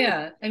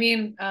 Yeah. I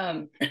mean,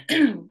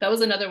 that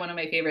was another one of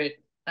my favorite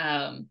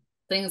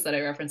things that I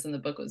referenced in the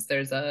book. Was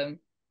there's a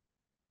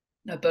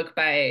book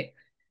by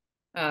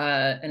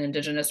an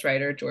indigenous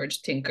writer,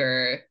 George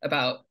Tinker,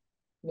 about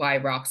why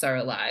rocks are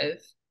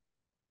alive.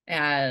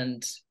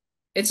 And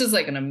it's just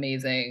like an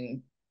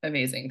amazing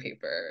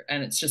paper.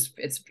 And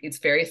it's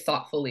very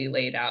thoughtfully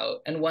laid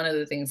out. And one of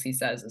the things he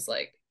says is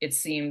like, it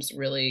seems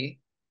really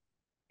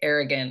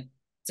arrogant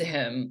to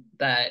him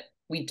that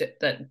we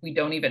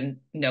don't even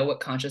know what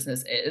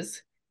consciousness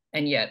is,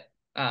 and yet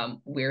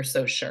we're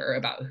so sure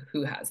about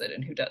who has it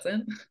and who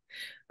doesn't.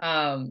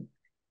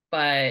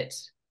 But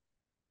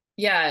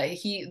yeah,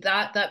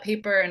 that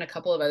paper and a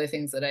couple of other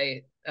things that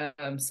I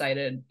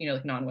cited, you know,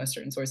 like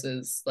non-Western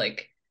sources,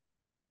 like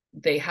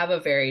they have a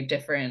very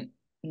different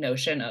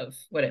notion of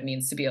what it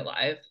means to be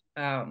alive.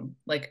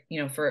 Like,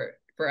 you know, for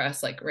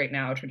us, like right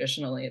now,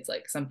 traditionally, it's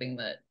like something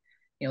that,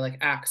 you know, like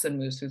acts and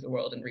moves through the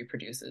world and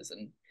reproduces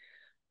and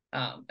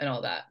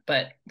all that.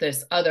 But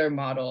this other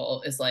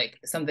model is like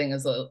something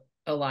is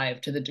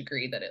alive to the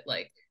degree that it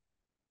like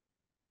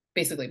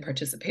basically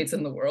participates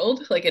in the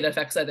world, like it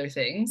affects other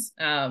things.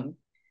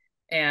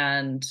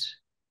 And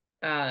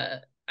I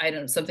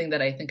don't something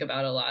that I think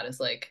about a lot is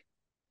like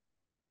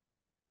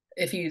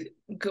if you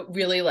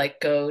really like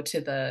go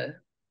to the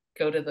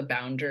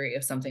boundary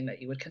of something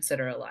that you would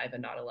consider alive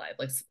and not alive,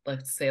 like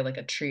let's say like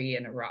a tree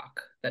and a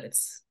rock, that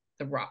it's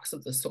the rocks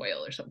of the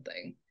soil or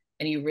something,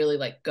 and you really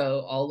like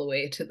go all the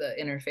way to the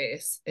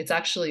interface, it's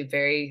actually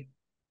very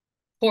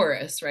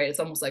porous, right? It's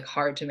almost like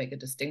hard to make a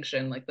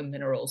distinction, like the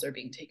minerals are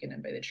being taken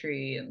in by the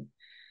tree,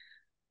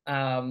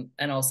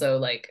 and also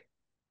like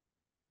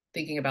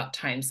thinking about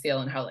time scale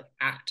and how like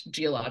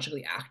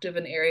geologically active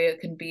an area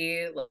can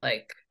be.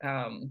 Like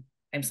I'm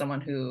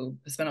someone who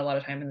spent a lot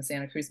of time in the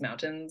Santa Cruz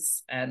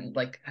Mountains and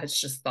like has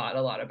just thought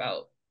a lot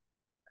about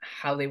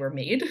how they were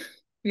made,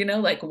 you know,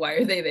 like why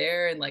are they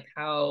there, and like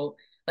how,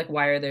 like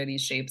why are there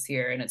these shapes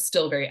here, and it's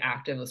still very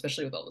active,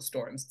 especially with all the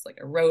storms, it's like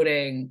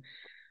eroding.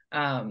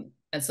 And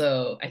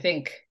so I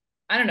think,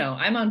 I don't know,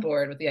 I'm on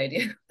board with the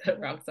idea that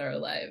rocks are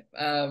alive.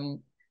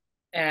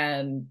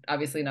 And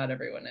obviously not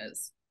everyone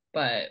is,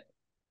 but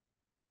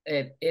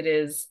it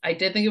is, I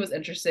did think it was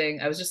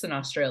interesting. I was just in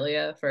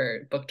Australia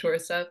for book tour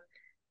stuff,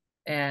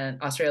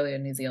 and Australia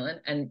and New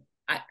Zealand, and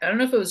I don't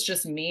know if it was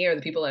just me or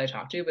the people that I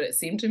talked to, but it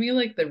seemed to me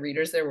like the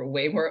readers there were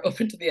way more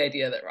open to the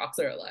idea that rocks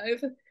are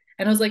alive.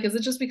 And I was like, is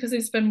it just because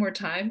they spend more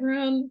time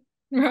around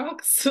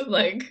rocks?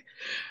 Like,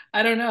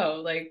 I don't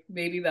know, like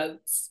maybe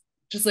that's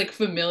just like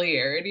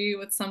familiarity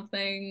with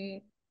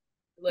something,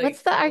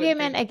 What's the like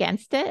argument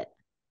against it?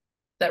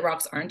 that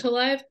rocks aren't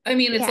alive. I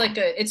mean, it's Yeah. like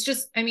a, it's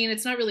just, I mean,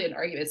 it's not really an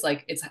argument. It's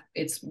like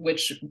it's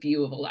which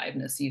view of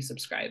aliveness you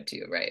subscribe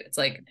to, right? It's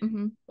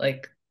Mm-hmm.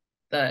 like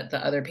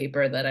the other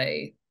paper that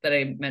I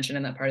mentioned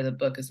in that part of the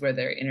book is where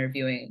they're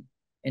interviewing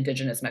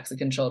indigenous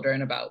Mexican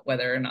children about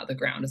whether or not the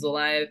ground is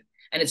alive,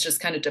 and it's just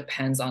kind of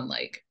depends on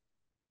like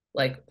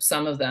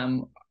some of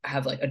them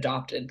have like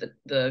adopted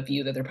the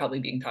view that they're probably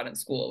being taught in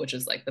school, which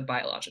is like the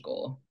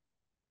biological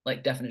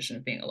like definition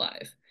of being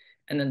alive,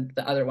 and then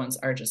the other ones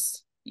are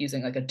just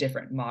using like a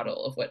different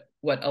model of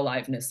what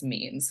aliveness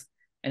means,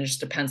 and it just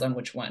depends on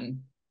which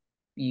one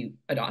you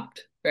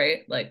adopt,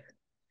 right? Like,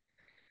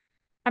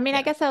 I mean, I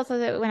yeah, guess also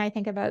that when I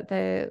think about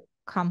the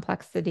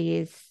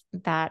complexities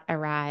that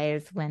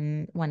arise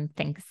when one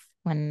thinks,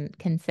 one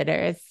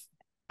considers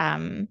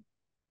um,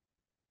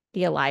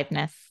 the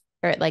aliveness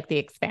or like the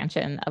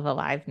expansion of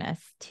aliveness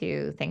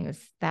to things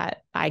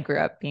that I grew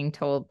up being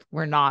told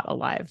were not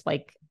alive,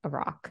 like a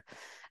rock.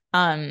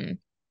 Um,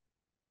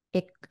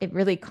 it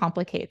really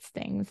complicates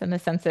things in the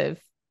sense of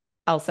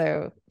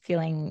also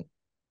feeling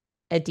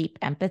a deep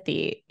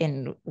empathy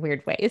in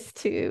weird ways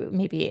to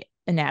maybe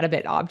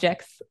inanimate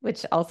objects,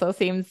 which also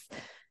seems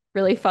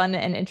really fun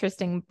and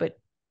interesting, but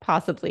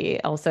possibly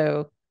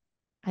also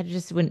I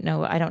just wouldn't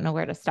know. I don't know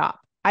where to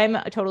stop. I'm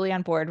totally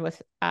on board with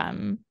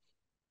I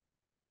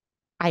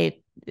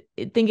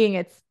thinking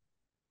it's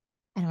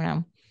I don't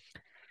know,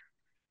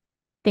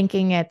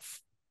 thinking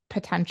it's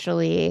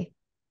potentially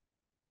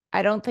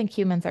I don't think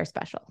humans are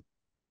special,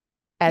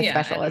 as yeah, I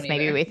special don't as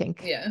maybe either. we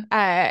think. Yeah,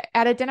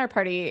 At a dinner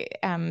party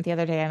the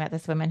other day, I met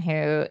this woman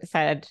who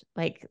said,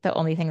 like, the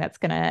only thing that's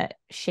going to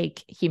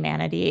shake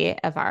humanity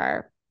of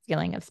our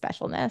feeling of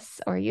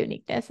specialness or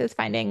uniqueness is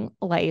finding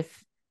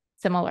life,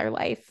 similar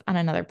life on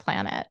another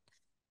planet.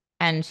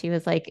 And she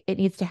was like, it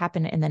needs to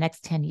happen in the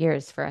next 10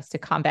 years for us to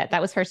combat.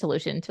 That was her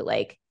solution to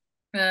like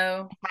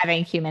no,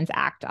 having humans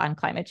act on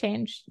climate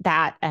change,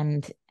 that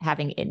and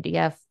having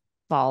India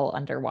fall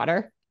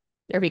underwater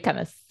or become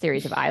a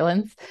series of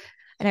islands.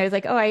 And I was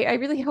like, oh, I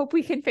really hope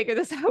we can figure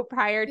this out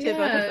prior to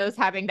both of yeah, those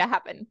having to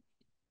happen.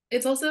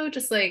 it's also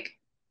just like,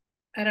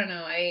 I don't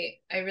know, I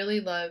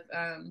really love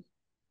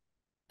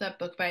that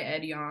book by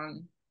Ed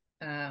Yong,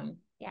 um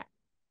Yeah.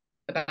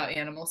 about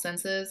animal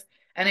senses,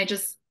 and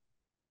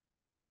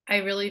I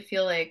really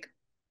feel like,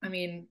 I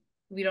mean,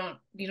 you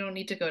don't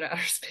need to go to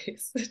outer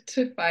space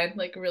to find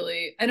like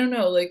really, I don't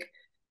know, like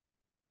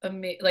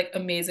like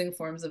amazing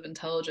forms of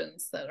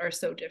intelligence that are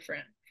so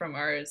different from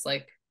ours.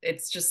 Like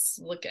it's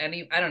just look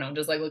any, I don't know,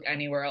 just like look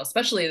anywhere else,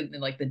 especially in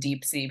like the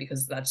deep sea,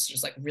 because that's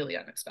just like really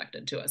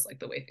unexpected to us, like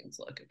the way things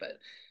look. But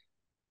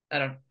I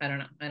don't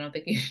know. I don't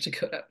think you need to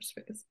go to outer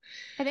space.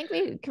 I think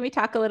we can we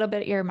talk a little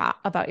bit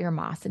about your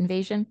moss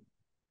invasion.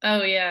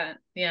 Oh yeah,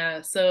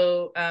 yeah.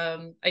 So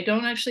I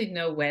don't actually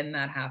know when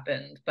that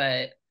happened,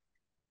 but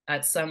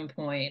at some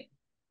point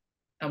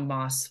a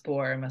moss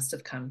spore must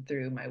have come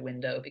through my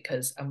window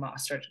because a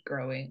moss started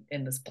growing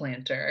in this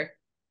planter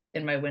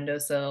in my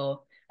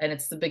windowsill. And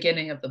it's the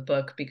beginning of the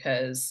book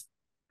because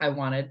I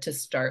wanted to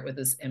start with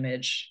this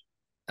image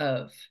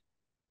of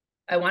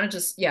I wanted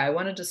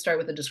to start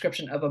with a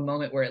description of a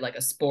moment where like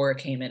a spore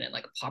came in and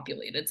like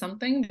populated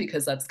something,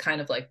 because that's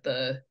kind of like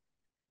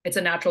it's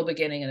a natural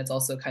beginning, and it's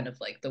also kind of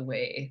like the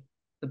way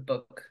the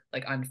book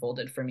like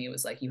unfolded for me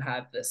was like you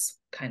have this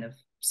kind of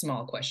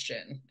small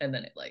question and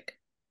then it like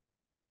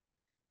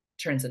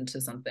turns into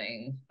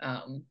something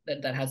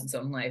that has its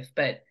own life.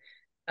 But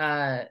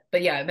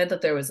yeah, it meant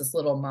that there was this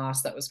little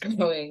moss that was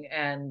growing,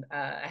 and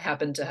I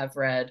happened to have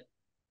read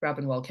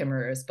Robin Wall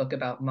Kimmerer's book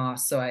about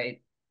moss, so I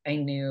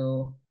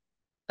knew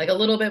like a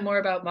little bit more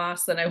about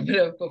moss than I would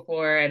have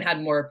before, and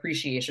had more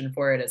appreciation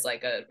for it as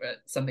like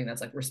something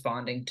that's like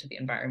responding to the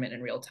environment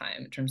in real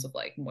time in terms of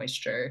like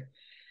moisture.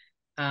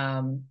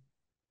 Um,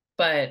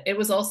 but it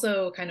was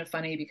also kind of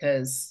funny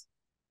because,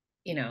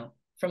 you know,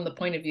 from the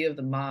point of view of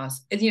the moss,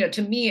 you know,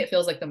 to me, it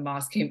feels like the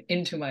moss came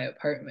into my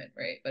apartment,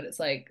 right? But it's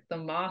like the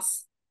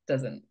moss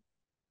doesn't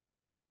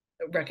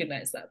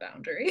recognize that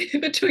boundary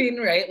between,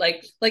 right?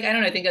 Like I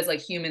don't know, I think as like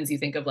humans, you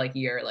think of like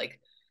you're like,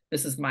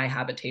 this is my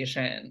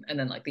habitation, and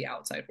then like the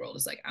outside world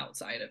is like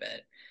outside of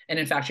it. And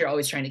in fact, you're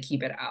always trying to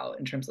keep it out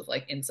in terms of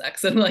like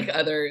insects and like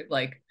other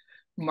like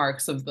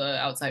marks of the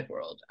outside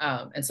world.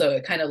 And so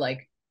it kind of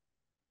like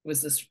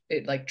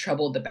it like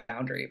troubled the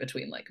boundary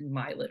between like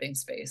my living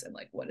space and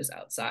like what is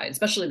outside,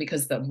 especially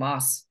because the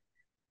moss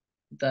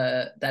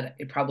that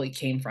it probably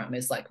came from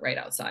is like right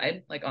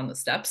outside, like on the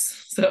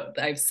steps. So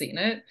I've seen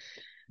it.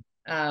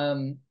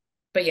 um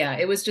but yeah,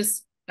 it was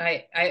just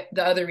I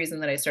the other reason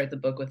that I started the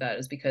book with that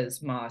is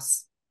because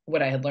moss,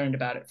 what I had learned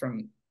about it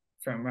from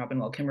Robin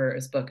Wall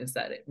Kimmerer's book, is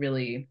that it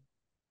really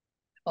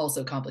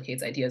also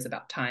complicates ideas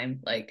about time,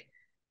 like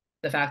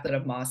the fact that a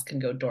moss can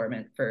go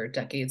dormant for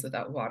decades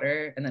without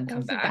water and then come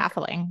This is back.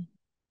 baffling.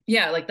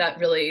 Yeah, like that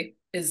really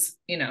is,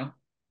 you know,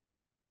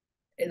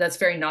 that's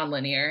very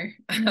nonlinear.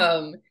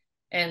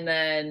 And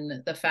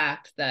then the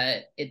fact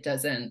that it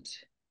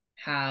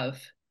have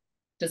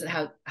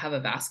have a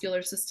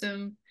vascular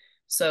system.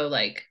 So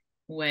like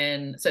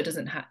so it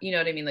doesn't have, you know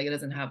what I mean? Like it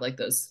doesn't have like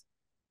those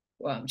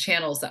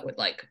channels that would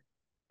like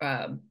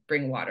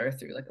bring water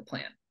through like a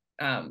plant.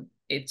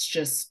 It's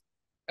just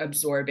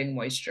absorbing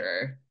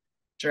moisture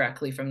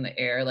directly from the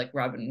air. Like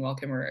Robin Wall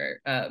Kimmerer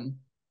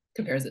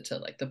compares it to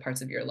like the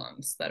parts of your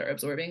lungs that are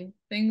absorbing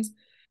things.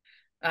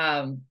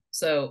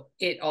 So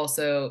it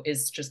also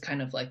is just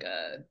kind of like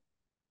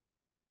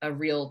a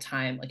real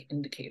time like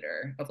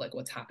indicator of like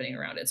what's happening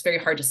around it. It's very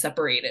hard to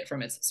separate it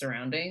from its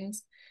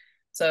surroundings.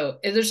 So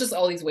there's just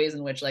all these ways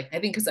in which like I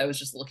think because I was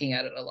just looking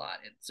at it a lot,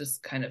 it's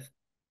just kind of,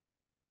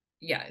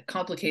 yeah, it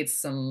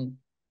complicates some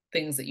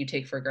things that you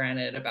take for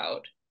granted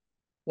about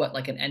what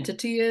like an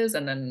entity is,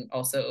 and then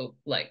also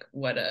like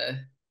what a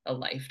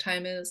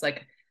lifetime is.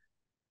 Like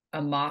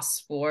a moss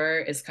spore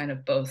is kind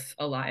of both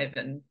alive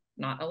and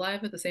not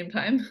alive at the same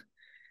time.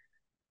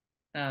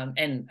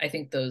 And I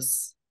think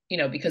those, you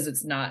know, because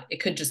it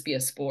could just be a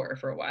spore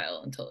for a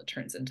while until it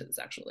turns into this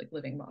actual like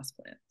living moss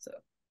plant. So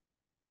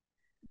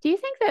Do you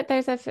think that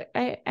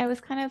I was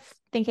kind of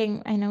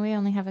thinking, I know we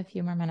only have a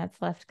few more minutes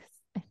left because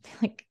I feel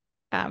like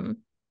um,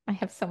 I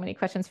have so many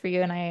questions for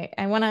you. And I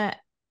want to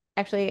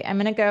actually, I'm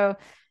going to go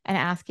and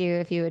ask you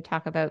if you would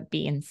talk about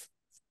beans.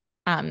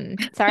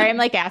 Sorry, I'm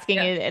like asking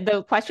yeah. you,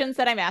 the questions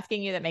that I'm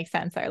asking you that make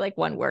sense are like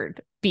one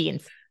word: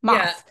 beans,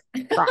 Yeah.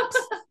 moss, crops.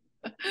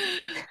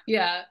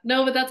 Yeah.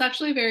 No, but that's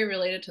actually very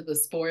related to the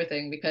spore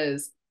thing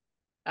because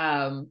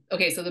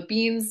okay, so the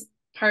beans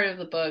part of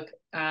the book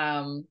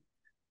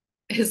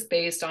is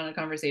based on a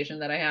conversation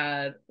that I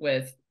had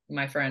with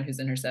my friend who's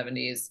in her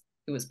 70s,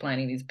 who was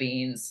planting these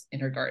beans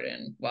in her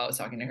garden while I was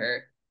talking to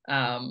her.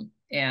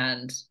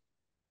 And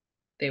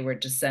they were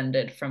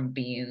descended from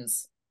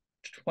beans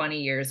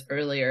 20 years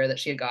earlier that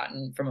she had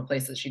gotten from a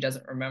place that she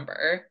doesn't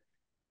remember.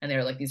 And they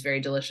were like these very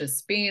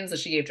delicious beans that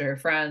she gave to her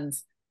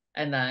friends.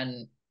 And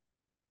then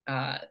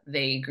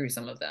they grew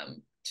some of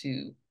them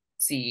to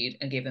seed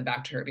and gave them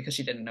back to her because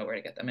she didn't know where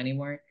to get them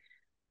anymore.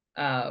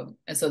 And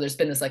so there's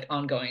been this like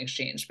ongoing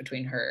exchange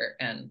between her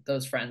and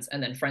those friends,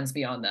 and then friends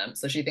beyond them.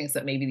 So she thinks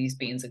that maybe these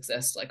beans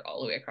exist like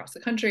all the way across the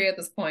country at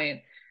this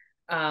point.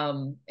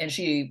 And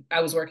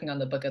I was working on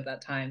the book at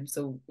that time,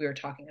 so we were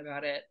talking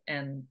about it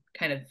and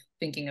kind of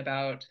thinking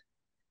about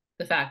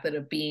the fact that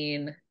a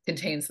bean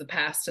contains the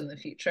past and the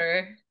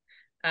future,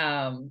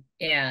 and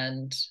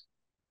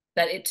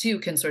that it too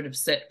can sort of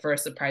sit for a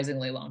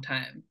surprisingly long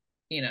time,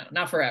 you know,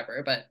 not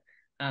forever, but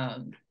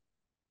um,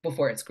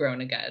 before it's grown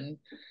again.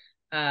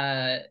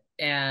 Uh,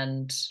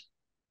 and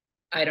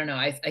I don't know,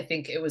 I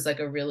think it was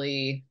a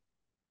really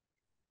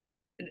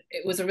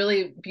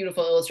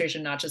beautiful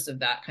illustration, not just of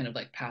that kind of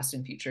like past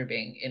and future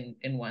being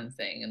in one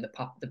thing, and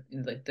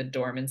like the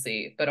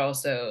dormancy, but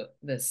also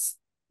this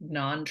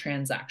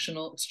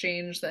non-transactional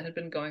exchange that had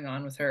been going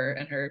on with her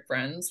and her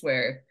friends,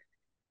 where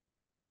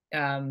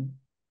um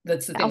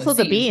that's the thing with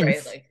Also the seeds, right?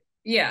 beans. Like,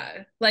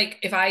 yeah, like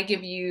if I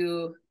give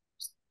you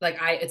like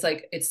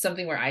it's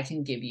something where I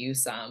can give you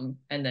some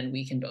and then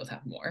we can both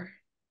have more,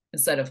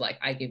 instead of like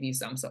I give you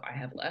some so I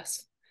have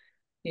less,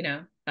 you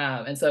know.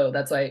 And so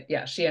that's why,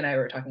 yeah, she and I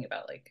were talking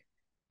about like,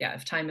 yeah,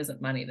 if time isn't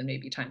money, then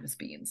maybe time is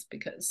beans,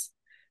 because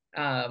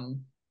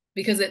um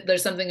because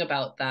there's something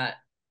about that.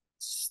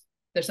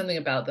 There's something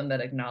about them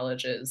that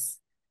acknowledges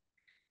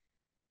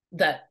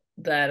that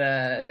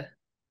I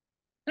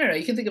don't know,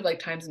 you can think of like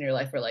times in your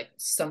life where like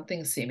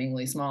something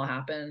seemingly small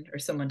happened or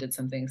someone did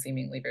something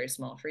seemingly very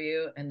small for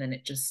you, and then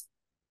it just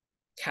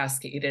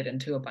cascaded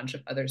into a bunch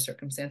of other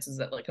circumstances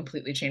that like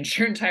completely changed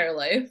your entire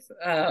life.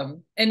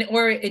 And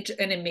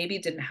it maybe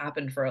didn't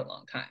happen for a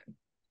long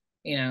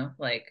time.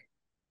 Like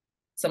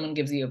someone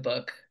gives you a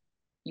book,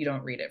 you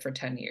don't read it for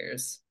 10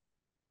 years,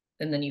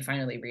 and then you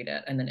finally read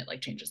it, and then it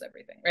like changes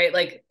everything, right?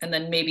 Like, and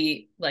then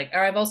maybe like, or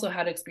I've also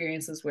had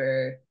experiences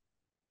where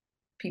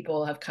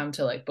people have come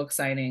to like book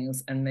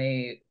signings, and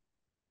they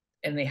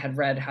had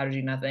read How to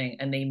Do Nothing,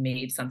 and they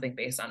made something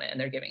based on it, and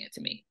they're giving it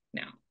to me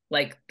now.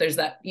 Like there's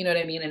that, you know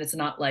what I mean? And it's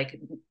not like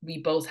we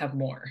both have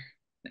more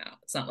now.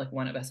 It's not like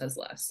one of us has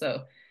less.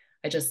 So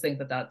I just think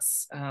that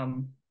that's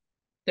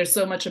there's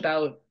so much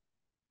about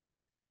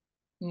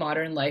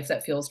modern life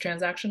that feels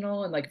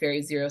transactional and like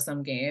very zero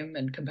sum game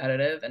and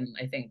competitive. And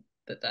I think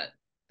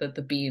that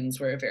the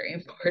beans were a very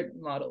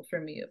important model for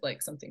me of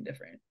like something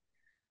different.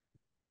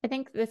 I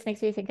think this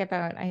makes me think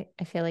about, I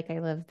feel like I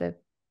live the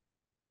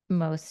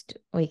most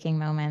waking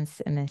moments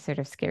in this sort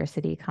of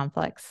scarcity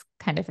complex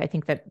kind of. I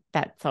think that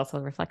that's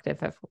also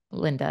reflective of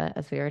Linda,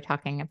 as we were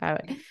talking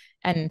about,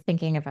 and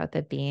thinking about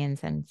the beings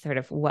and sort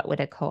of what would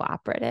a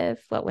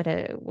cooperative, what would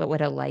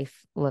a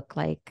life look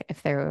like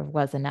if there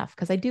was enough?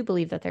 Because I do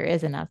believe that there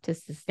is enough to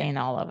sustain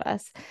all of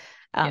us,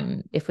 Yeah.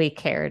 if we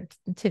cared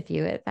to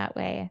view it that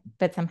way.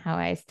 But somehow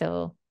I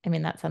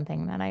mean, that's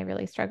something that I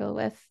really struggle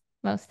with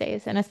most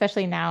days, and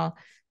especially now,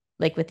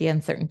 like with the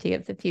uncertainty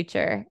of the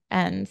future.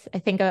 And I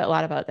think a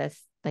lot about this,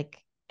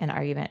 like an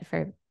argument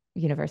for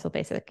universal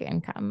basic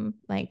income.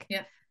 Like,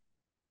 Yeah.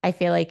 I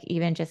feel like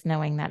even just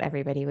knowing that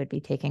everybody would be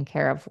taken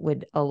care of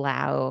would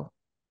allow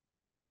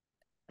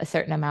a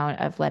certain amount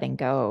of letting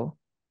go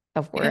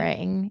of Yeah.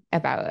 worrying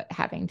about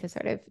having to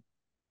sort of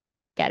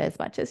get as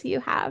much as you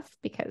have,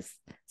 because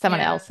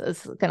someone Yeah. else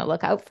is going to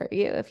look out for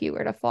you if you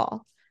were to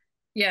fall.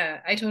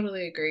 Yeah, I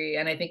totally agree.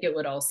 And I think it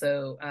would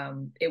also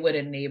it would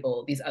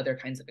enable these other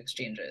kinds of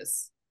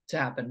exchanges to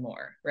happen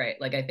more, right?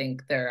 Like I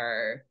think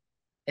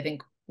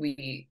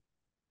we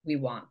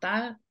want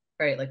that,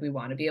 right? Like we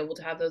want to be able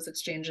to have those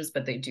exchanges,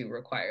 but they do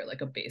require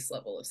like a base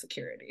level of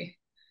security.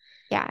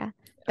 Yeah.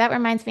 That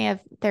reminds me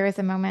of, there was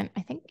a moment,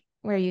 I think,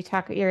 where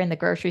you're in the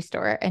grocery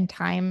store and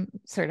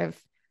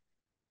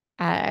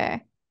uh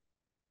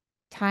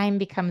time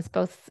becomes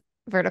both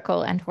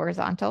vertical and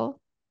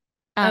horizontal.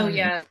 Oh Um,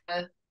 yeah.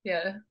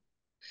 Yeah.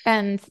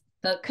 and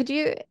That could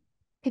you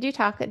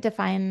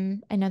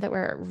define, I know that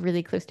we're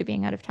really close to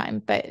being out of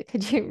time, but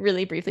could you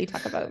really briefly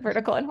talk about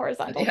vertical and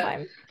horizontal yeah.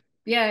 time?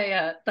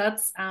 Yeah.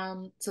 That's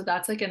so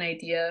that's like an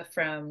idea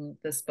from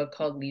this book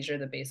called Leisure,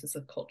 the Basis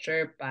of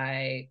Culture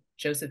by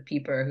Joseph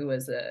Pieper, who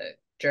was a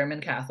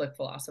German Catholic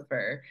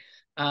philosopher.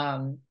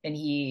 And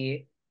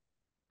he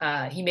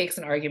makes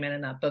an argument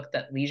in that book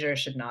that leisure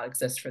should not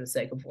exist for the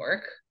sake of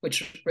work,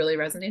 which really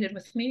resonated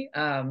with me.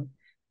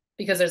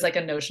 Because there's like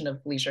a notion of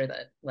leisure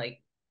that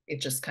like it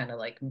just kind of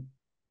like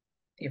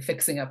you're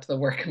fixing up the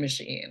work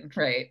machine,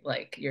 right?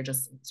 Like you're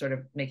just sort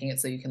of making it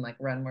so you can like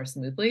run more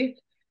smoothly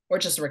or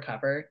just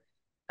recover.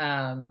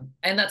 And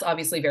that's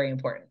obviously very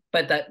important,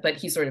 but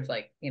he's sort of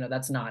like,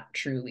 that's not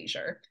true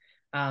leisure.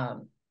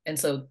 And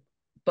so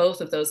both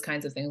of those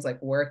kinds of things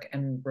like work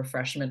and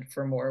refreshment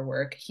for more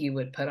work, he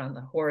would put on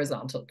the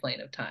horizontal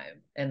plane of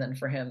time. And then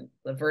for him,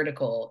 the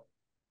vertical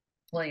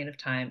plane of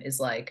time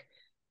is like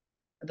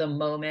the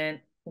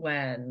moment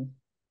when,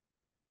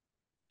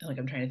 like,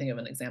 I'm trying to think of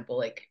an example,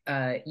 like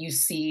you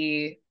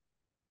see,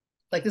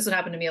 like this would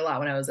happen to me a lot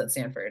when I was at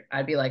Stanford.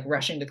 I'd be like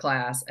rushing to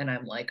class and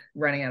I'm like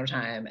running out of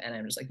time and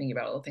I'm just like thinking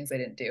about all the things I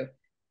didn't do.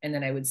 And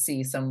then I would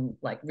see some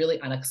like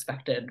really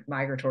unexpected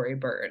migratory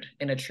bird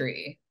in a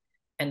tree.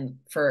 And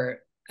for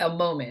a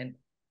moment,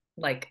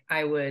 like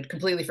I would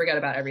completely forget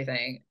about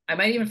everything. I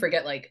might even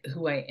forget like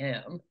who I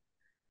am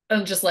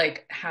and just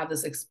like have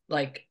this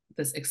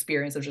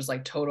experience of just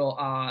like total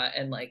awe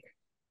and like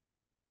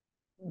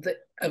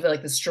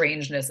the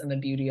strangeness and the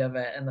beauty of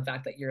it and the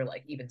fact that you're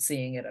like even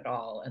seeing it at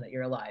all and that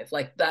you're alive,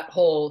 like that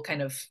whole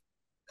kind of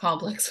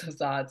complex of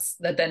thoughts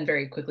that then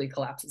very quickly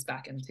collapses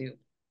back into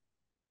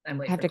I'm I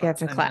late have for to get class,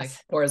 to I'm in like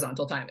class.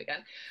 horizontal time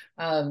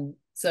again.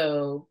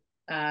 So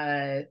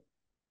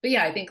but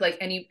yeah, I think like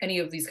any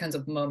of these kinds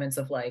of moments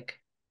of like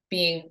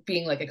being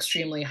like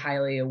extremely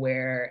highly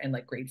aware and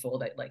like grateful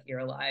that like you're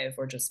alive,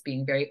 or just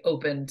being very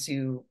open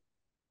to,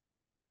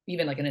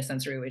 even like in a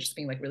sensory way, just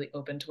being like really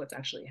open to what's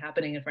actually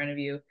happening in front of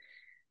you,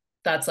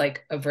 that's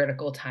like a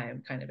vertical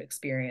time kind of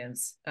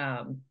experience.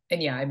 And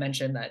yeah, I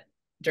mentioned that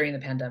during the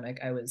pandemic,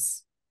 I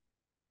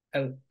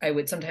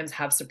would sometimes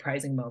have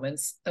surprising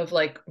moments of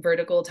like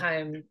vertical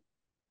time,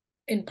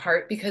 in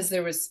part because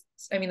there was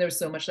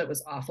so much that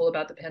was awful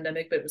about the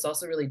pandemic, but it was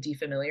also really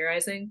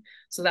defamiliarizing.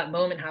 So that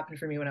moment happened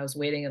for me when I was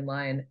waiting in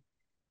line,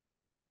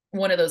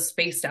 one of those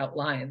spaced out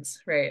lines,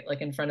 right?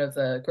 Like in front of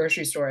the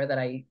grocery store that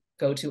I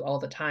go to all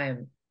the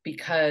time.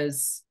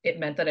 because it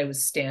meant that I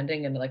was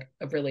standing in like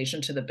a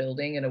relation to the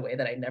building in a way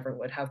that I never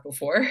would have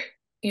before,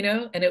 you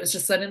know? And it was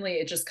just suddenly,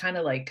 it just kind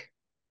of like,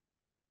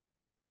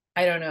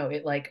 I don't know,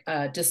 it like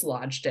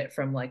dislodged it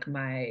from like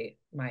my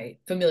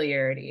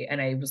familiarity. And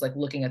I was like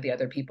looking at the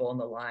other people in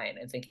the line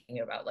and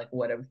thinking about like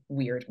what a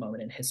weird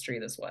moment in history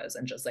this was,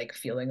 and just like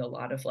feeling a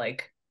lot of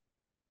like,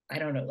 I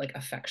don't know, like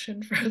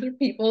affection for other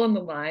people in the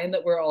line,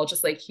 that we're all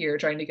just like here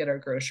trying to get our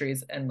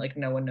groceries and like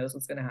no one knows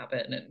what's gonna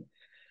happen. And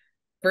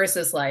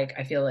versus like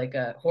I feel like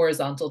a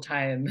horizontal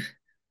time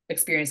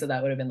experience of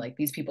that would have been like,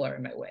 these people are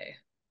in my way.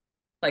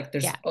 Like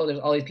Yeah. there's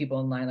all these people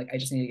in line, like I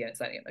just need to get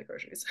inside and get my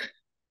groceries.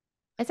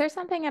 Is there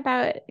something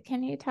about,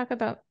 can you talk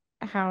about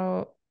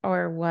how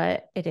or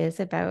what it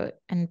is about,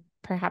 and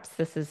perhaps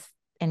this is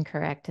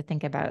incorrect to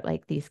think about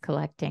like these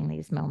collecting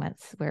these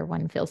moments where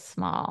one feels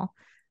small,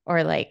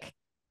 or like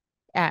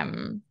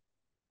um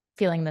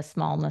feeling the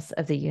smallness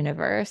of the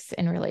universe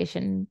in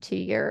relation to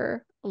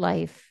your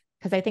life?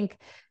 Because I think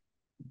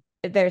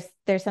there's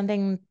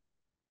something,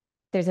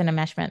 there's an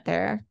enmeshment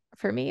there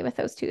for me with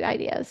those two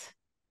ideas: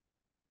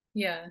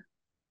 Yeah.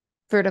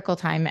 vertical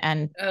time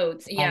and Oh, yeah.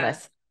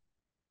 smallness.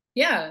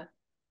 Yeah.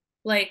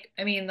 Like,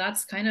 I mean,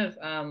 that's kind of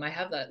I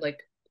have that like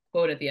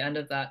quote at the end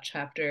of that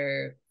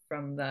chapter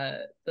from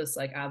this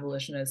like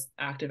abolitionist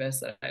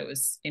activist that I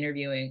was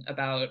interviewing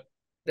about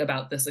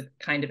this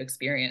kind of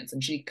experience.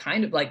 And she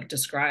kind of like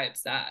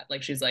describes that.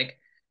 Like she's like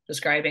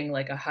describing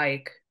like a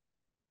hike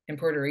in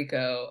Puerto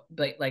Rico,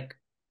 but like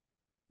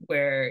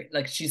where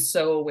like she's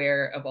so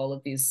aware of all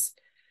of these,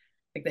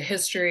 like the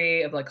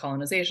history of like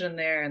colonization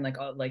there, and like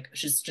all, like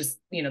she's just,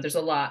 you know, there's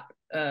a lot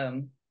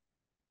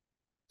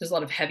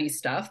of heavy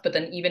stuff, but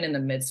then even in the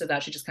midst of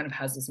that, she just kind of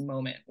has this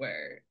moment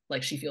where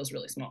like she feels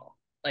really small,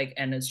 like,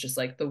 and it's just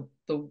like the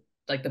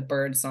like the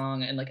bird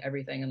song and like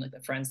everything, and like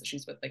the friends that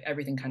she's with, like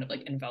everything kind of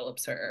like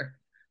envelops her.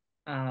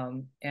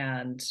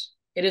 And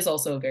it is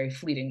also a very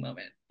fleeting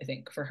moment, I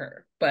think, for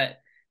her.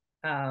 But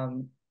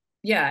um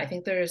yeah, I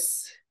think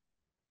there's,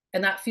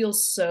 and that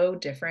feels so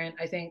different,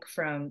 I think,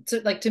 from, so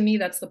like to me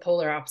that's the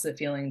polar opposite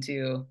feeling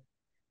to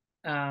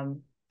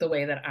the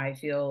way that I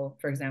feel,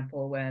 for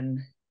example,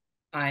 when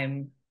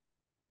I'm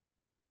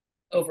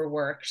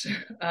overworked,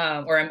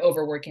 or I'm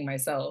overworking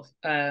myself,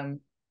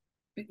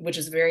 which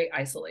is very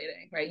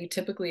isolating, right? You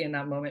typically in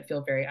that moment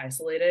feel very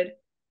isolated.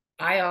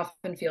 I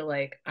often feel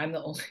like I'm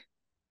the only,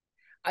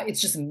 it's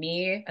just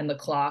me and the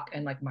clock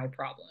and like my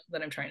problem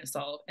that I'm trying to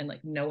solve. And like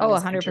no one Oh,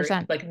 is entering,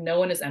 100%. like no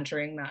one is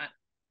entering that.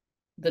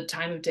 The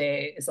time of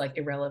day is like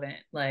irrelevant.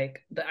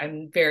 Like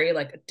I'm very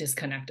like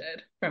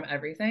disconnected from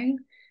everything.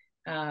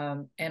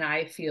 And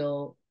I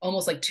feel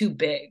almost like too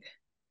big,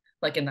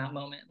 like in that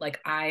moment, like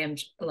I am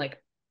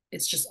like,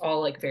 it's just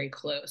all like very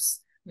close,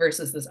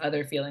 versus this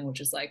other feeling which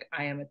is like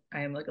I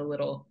am like a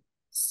little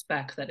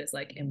speck that is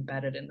like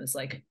embedded in this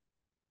like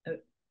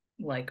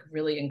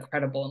really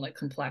incredible and like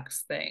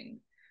complex thing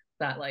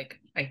that like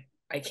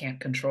I can't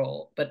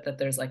control, but that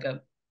there's like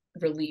a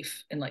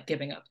relief in like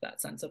giving up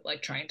that sense of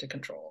like trying to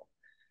control.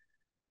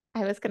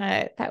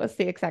 That was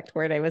the exact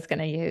word I was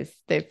gonna use.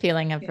 The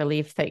feeling of Yeah.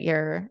 relief that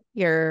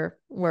your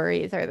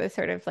worries are the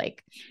sort of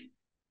like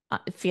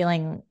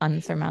feeling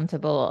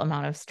unsurmountable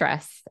amount of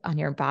stress on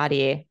your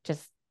body,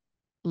 just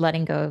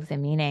letting go of the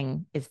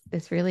meaning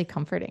is really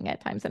comforting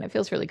at times, and it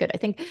feels really good. I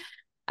think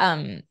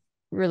um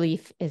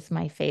relief is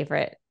my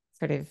favorite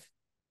sort of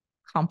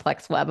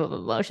complex web of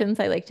emotions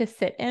I like to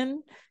sit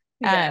in.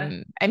 Yeah.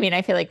 I mean,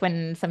 I feel like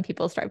when some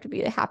people strive to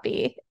be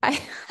happy,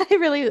 I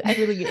really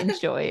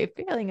enjoy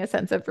feeling a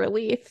sense of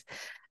relief.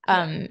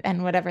 Yeah.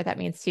 And whatever that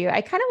means to you.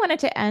 I kind of wanted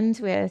to end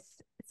with,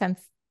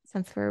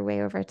 since we're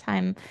way over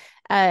time,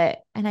 and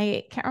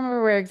I can't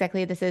remember where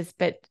exactly this is,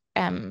 but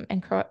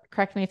and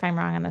correct me if I'm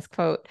wrong on this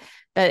quote,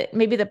 that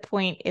maybe the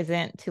point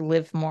isn't to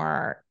live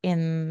more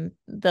in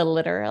the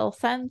literal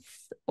sense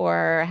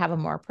or have a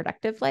more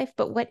productive life,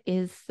 but what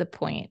is the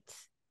point?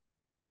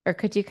 Or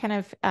could you kind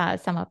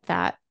of sum up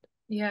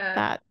Yeah.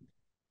 that?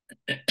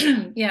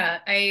 Yeah.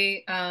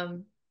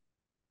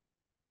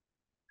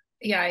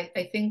 Yeah,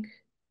 I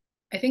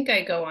think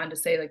I go on to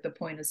say like the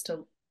point is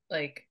to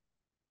like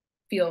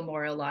feel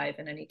more alive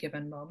in any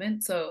given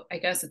moment. So I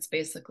guess it's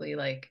basically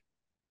like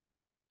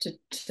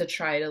to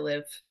try to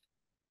live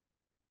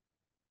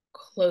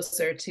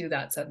closer to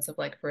that sense of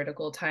like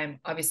vertical time.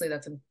 Obviously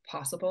that's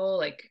impossible.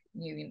 Like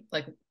you,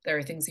 like there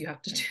are things you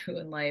have to do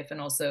in life, and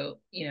also,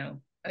 you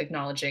know,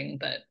 acknowledging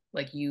that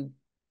like your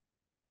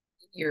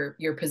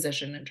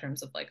position in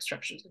terms of like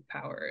structures of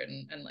power,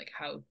 and like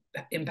how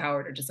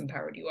empowered or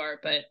disempowered you are.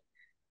 But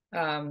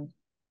um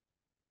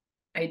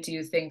I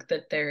do think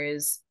that there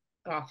is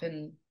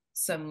often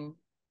some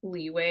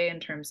leeway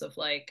in terms of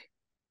like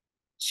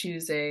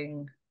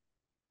choosing,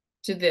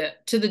 to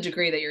the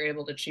degree that you're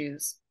able to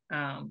choose,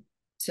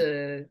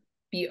 to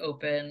be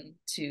open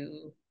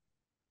to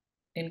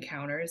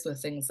encounters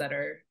with things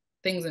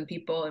and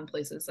people and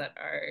places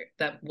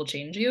that will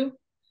change you.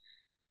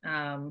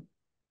 um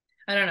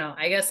I don't know,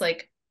 I guess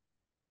like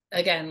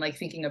again, like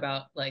thinking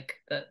about like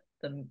the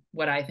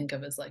what I think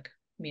of as like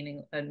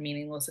a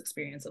meaningless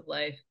experience of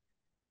life.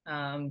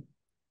 um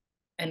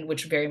and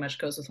which very much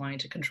goes with wanting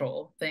to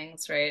control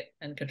things, right?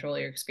 And control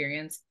your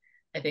experience.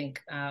 I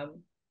think I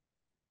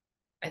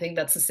think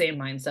that's the same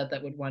mindset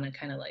that would want to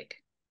kind of like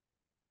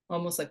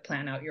almost like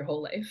plan out your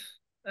whole life.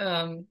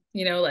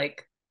 You know,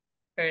 like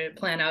or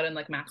plan out and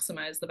like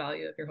maximize the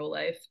value of your whole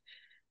life.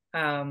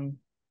 Um,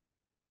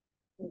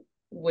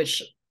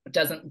 which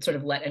doesn't sort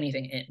of let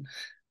anything in.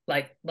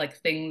 Like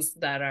things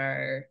that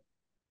are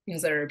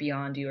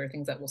beyond you or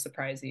things that will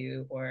surprise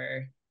you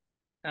or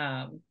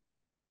um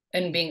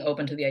and being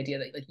open to the idea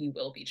that like you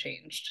will be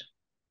changed.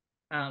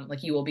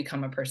 Like you will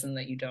become a person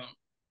that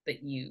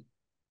you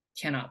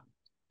cannot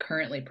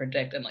currently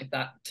predict. And like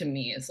that to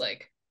me is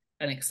like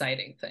an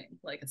exciting thing.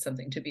 Like it's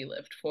something to be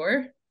lived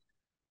for.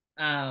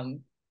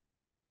 Um,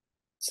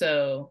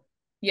 so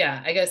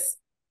yeah, I guess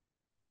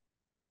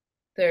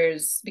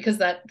there's because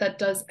that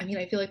does, I mean,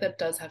 I feel like that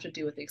does have to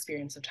do with the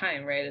experience of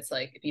time, right? It's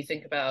like if you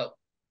think about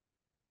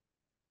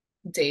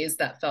days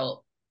that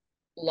felt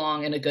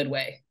long in a good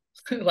way,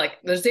 like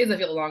there's days that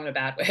feel long in a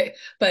bad way,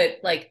 but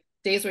like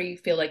days where you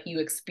feel like you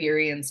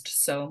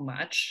experienced so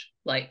much,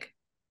 like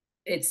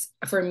it's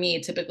for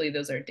me, typically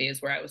those are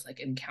days where I was like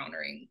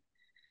encountering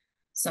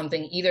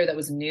something either that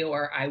was new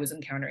or I was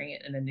encountering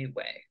it in a new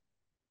way.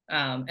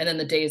 And then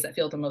the days that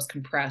feel the most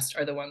compressed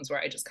are the ones where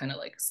I just kind of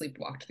like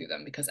sleepwalked through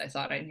them because I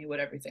thought I knew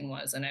what everything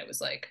was. And I was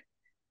like,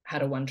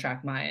 had a one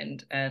track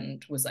mind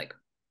and was like,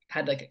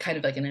 had like a kind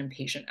of like an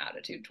impatient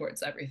attitude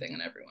towards everything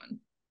and everyone.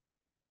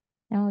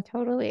 No,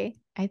 totally.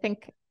 I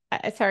think,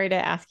 sorry to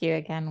ask you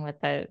again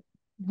what the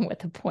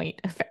point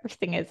of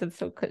everything is.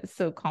 It's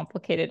so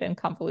complicated and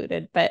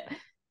convoluted, but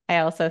I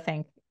also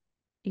think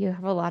you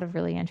have a lot of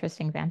really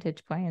interesting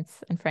vantage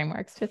points and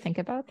frameworks to think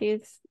about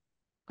these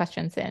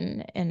questions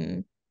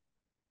in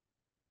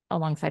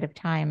alongside of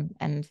time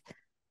and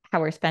how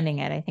we're spending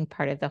it. I think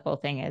part of the whole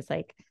thing is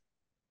like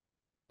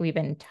we've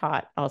been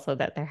taught also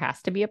that there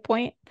has to be a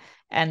point,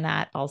 and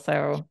that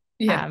also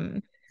Yeah.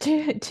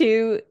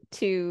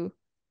 to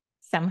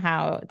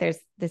somehow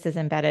this is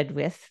embedded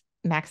with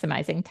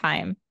maximizing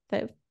time,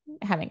 the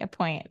having a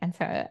point. And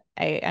so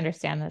I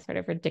understand the sort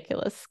of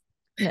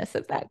ridiculousness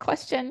of that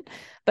question,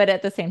 but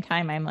at the same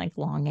time I'm like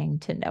longing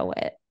to know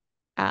it,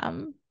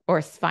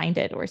 or find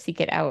it or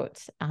seek it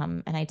out.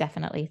 And I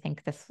definitely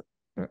think this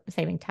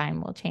saving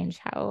time will change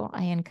how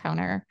I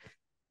encounter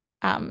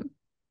um,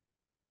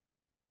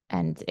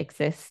 and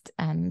exist.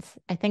 And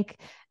I think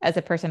as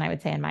a person, I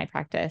would say in my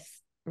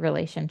practice,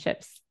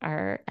 relationships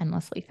are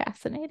endlessly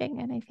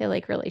fascinating. And I feel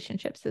like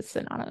relationships is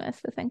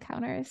synonymous with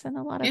encounters in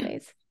a lot of Yeah,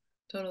 ways.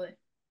 totally.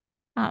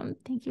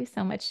 Thank you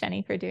so much,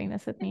 Jenny, for doing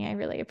this with me. I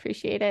really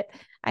appreciate it.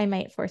 I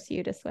might force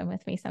you to swim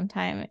with me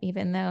sometime,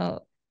 even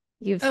though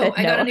you've Oh, said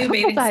I no got a a new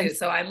couple bathing suit, times.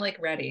 so I'm like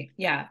ready.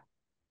 Yeah.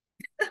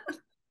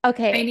 I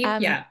Okay. need,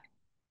 yeah.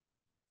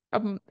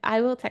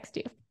 I will text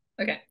you.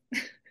 Okay.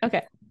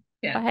 Okay.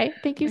 Yeah. Bye.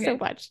 Thank you so Okay.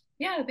 much.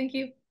 Yeah, thank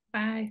you.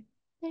 Bye.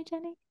 Bye,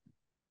 Jenny.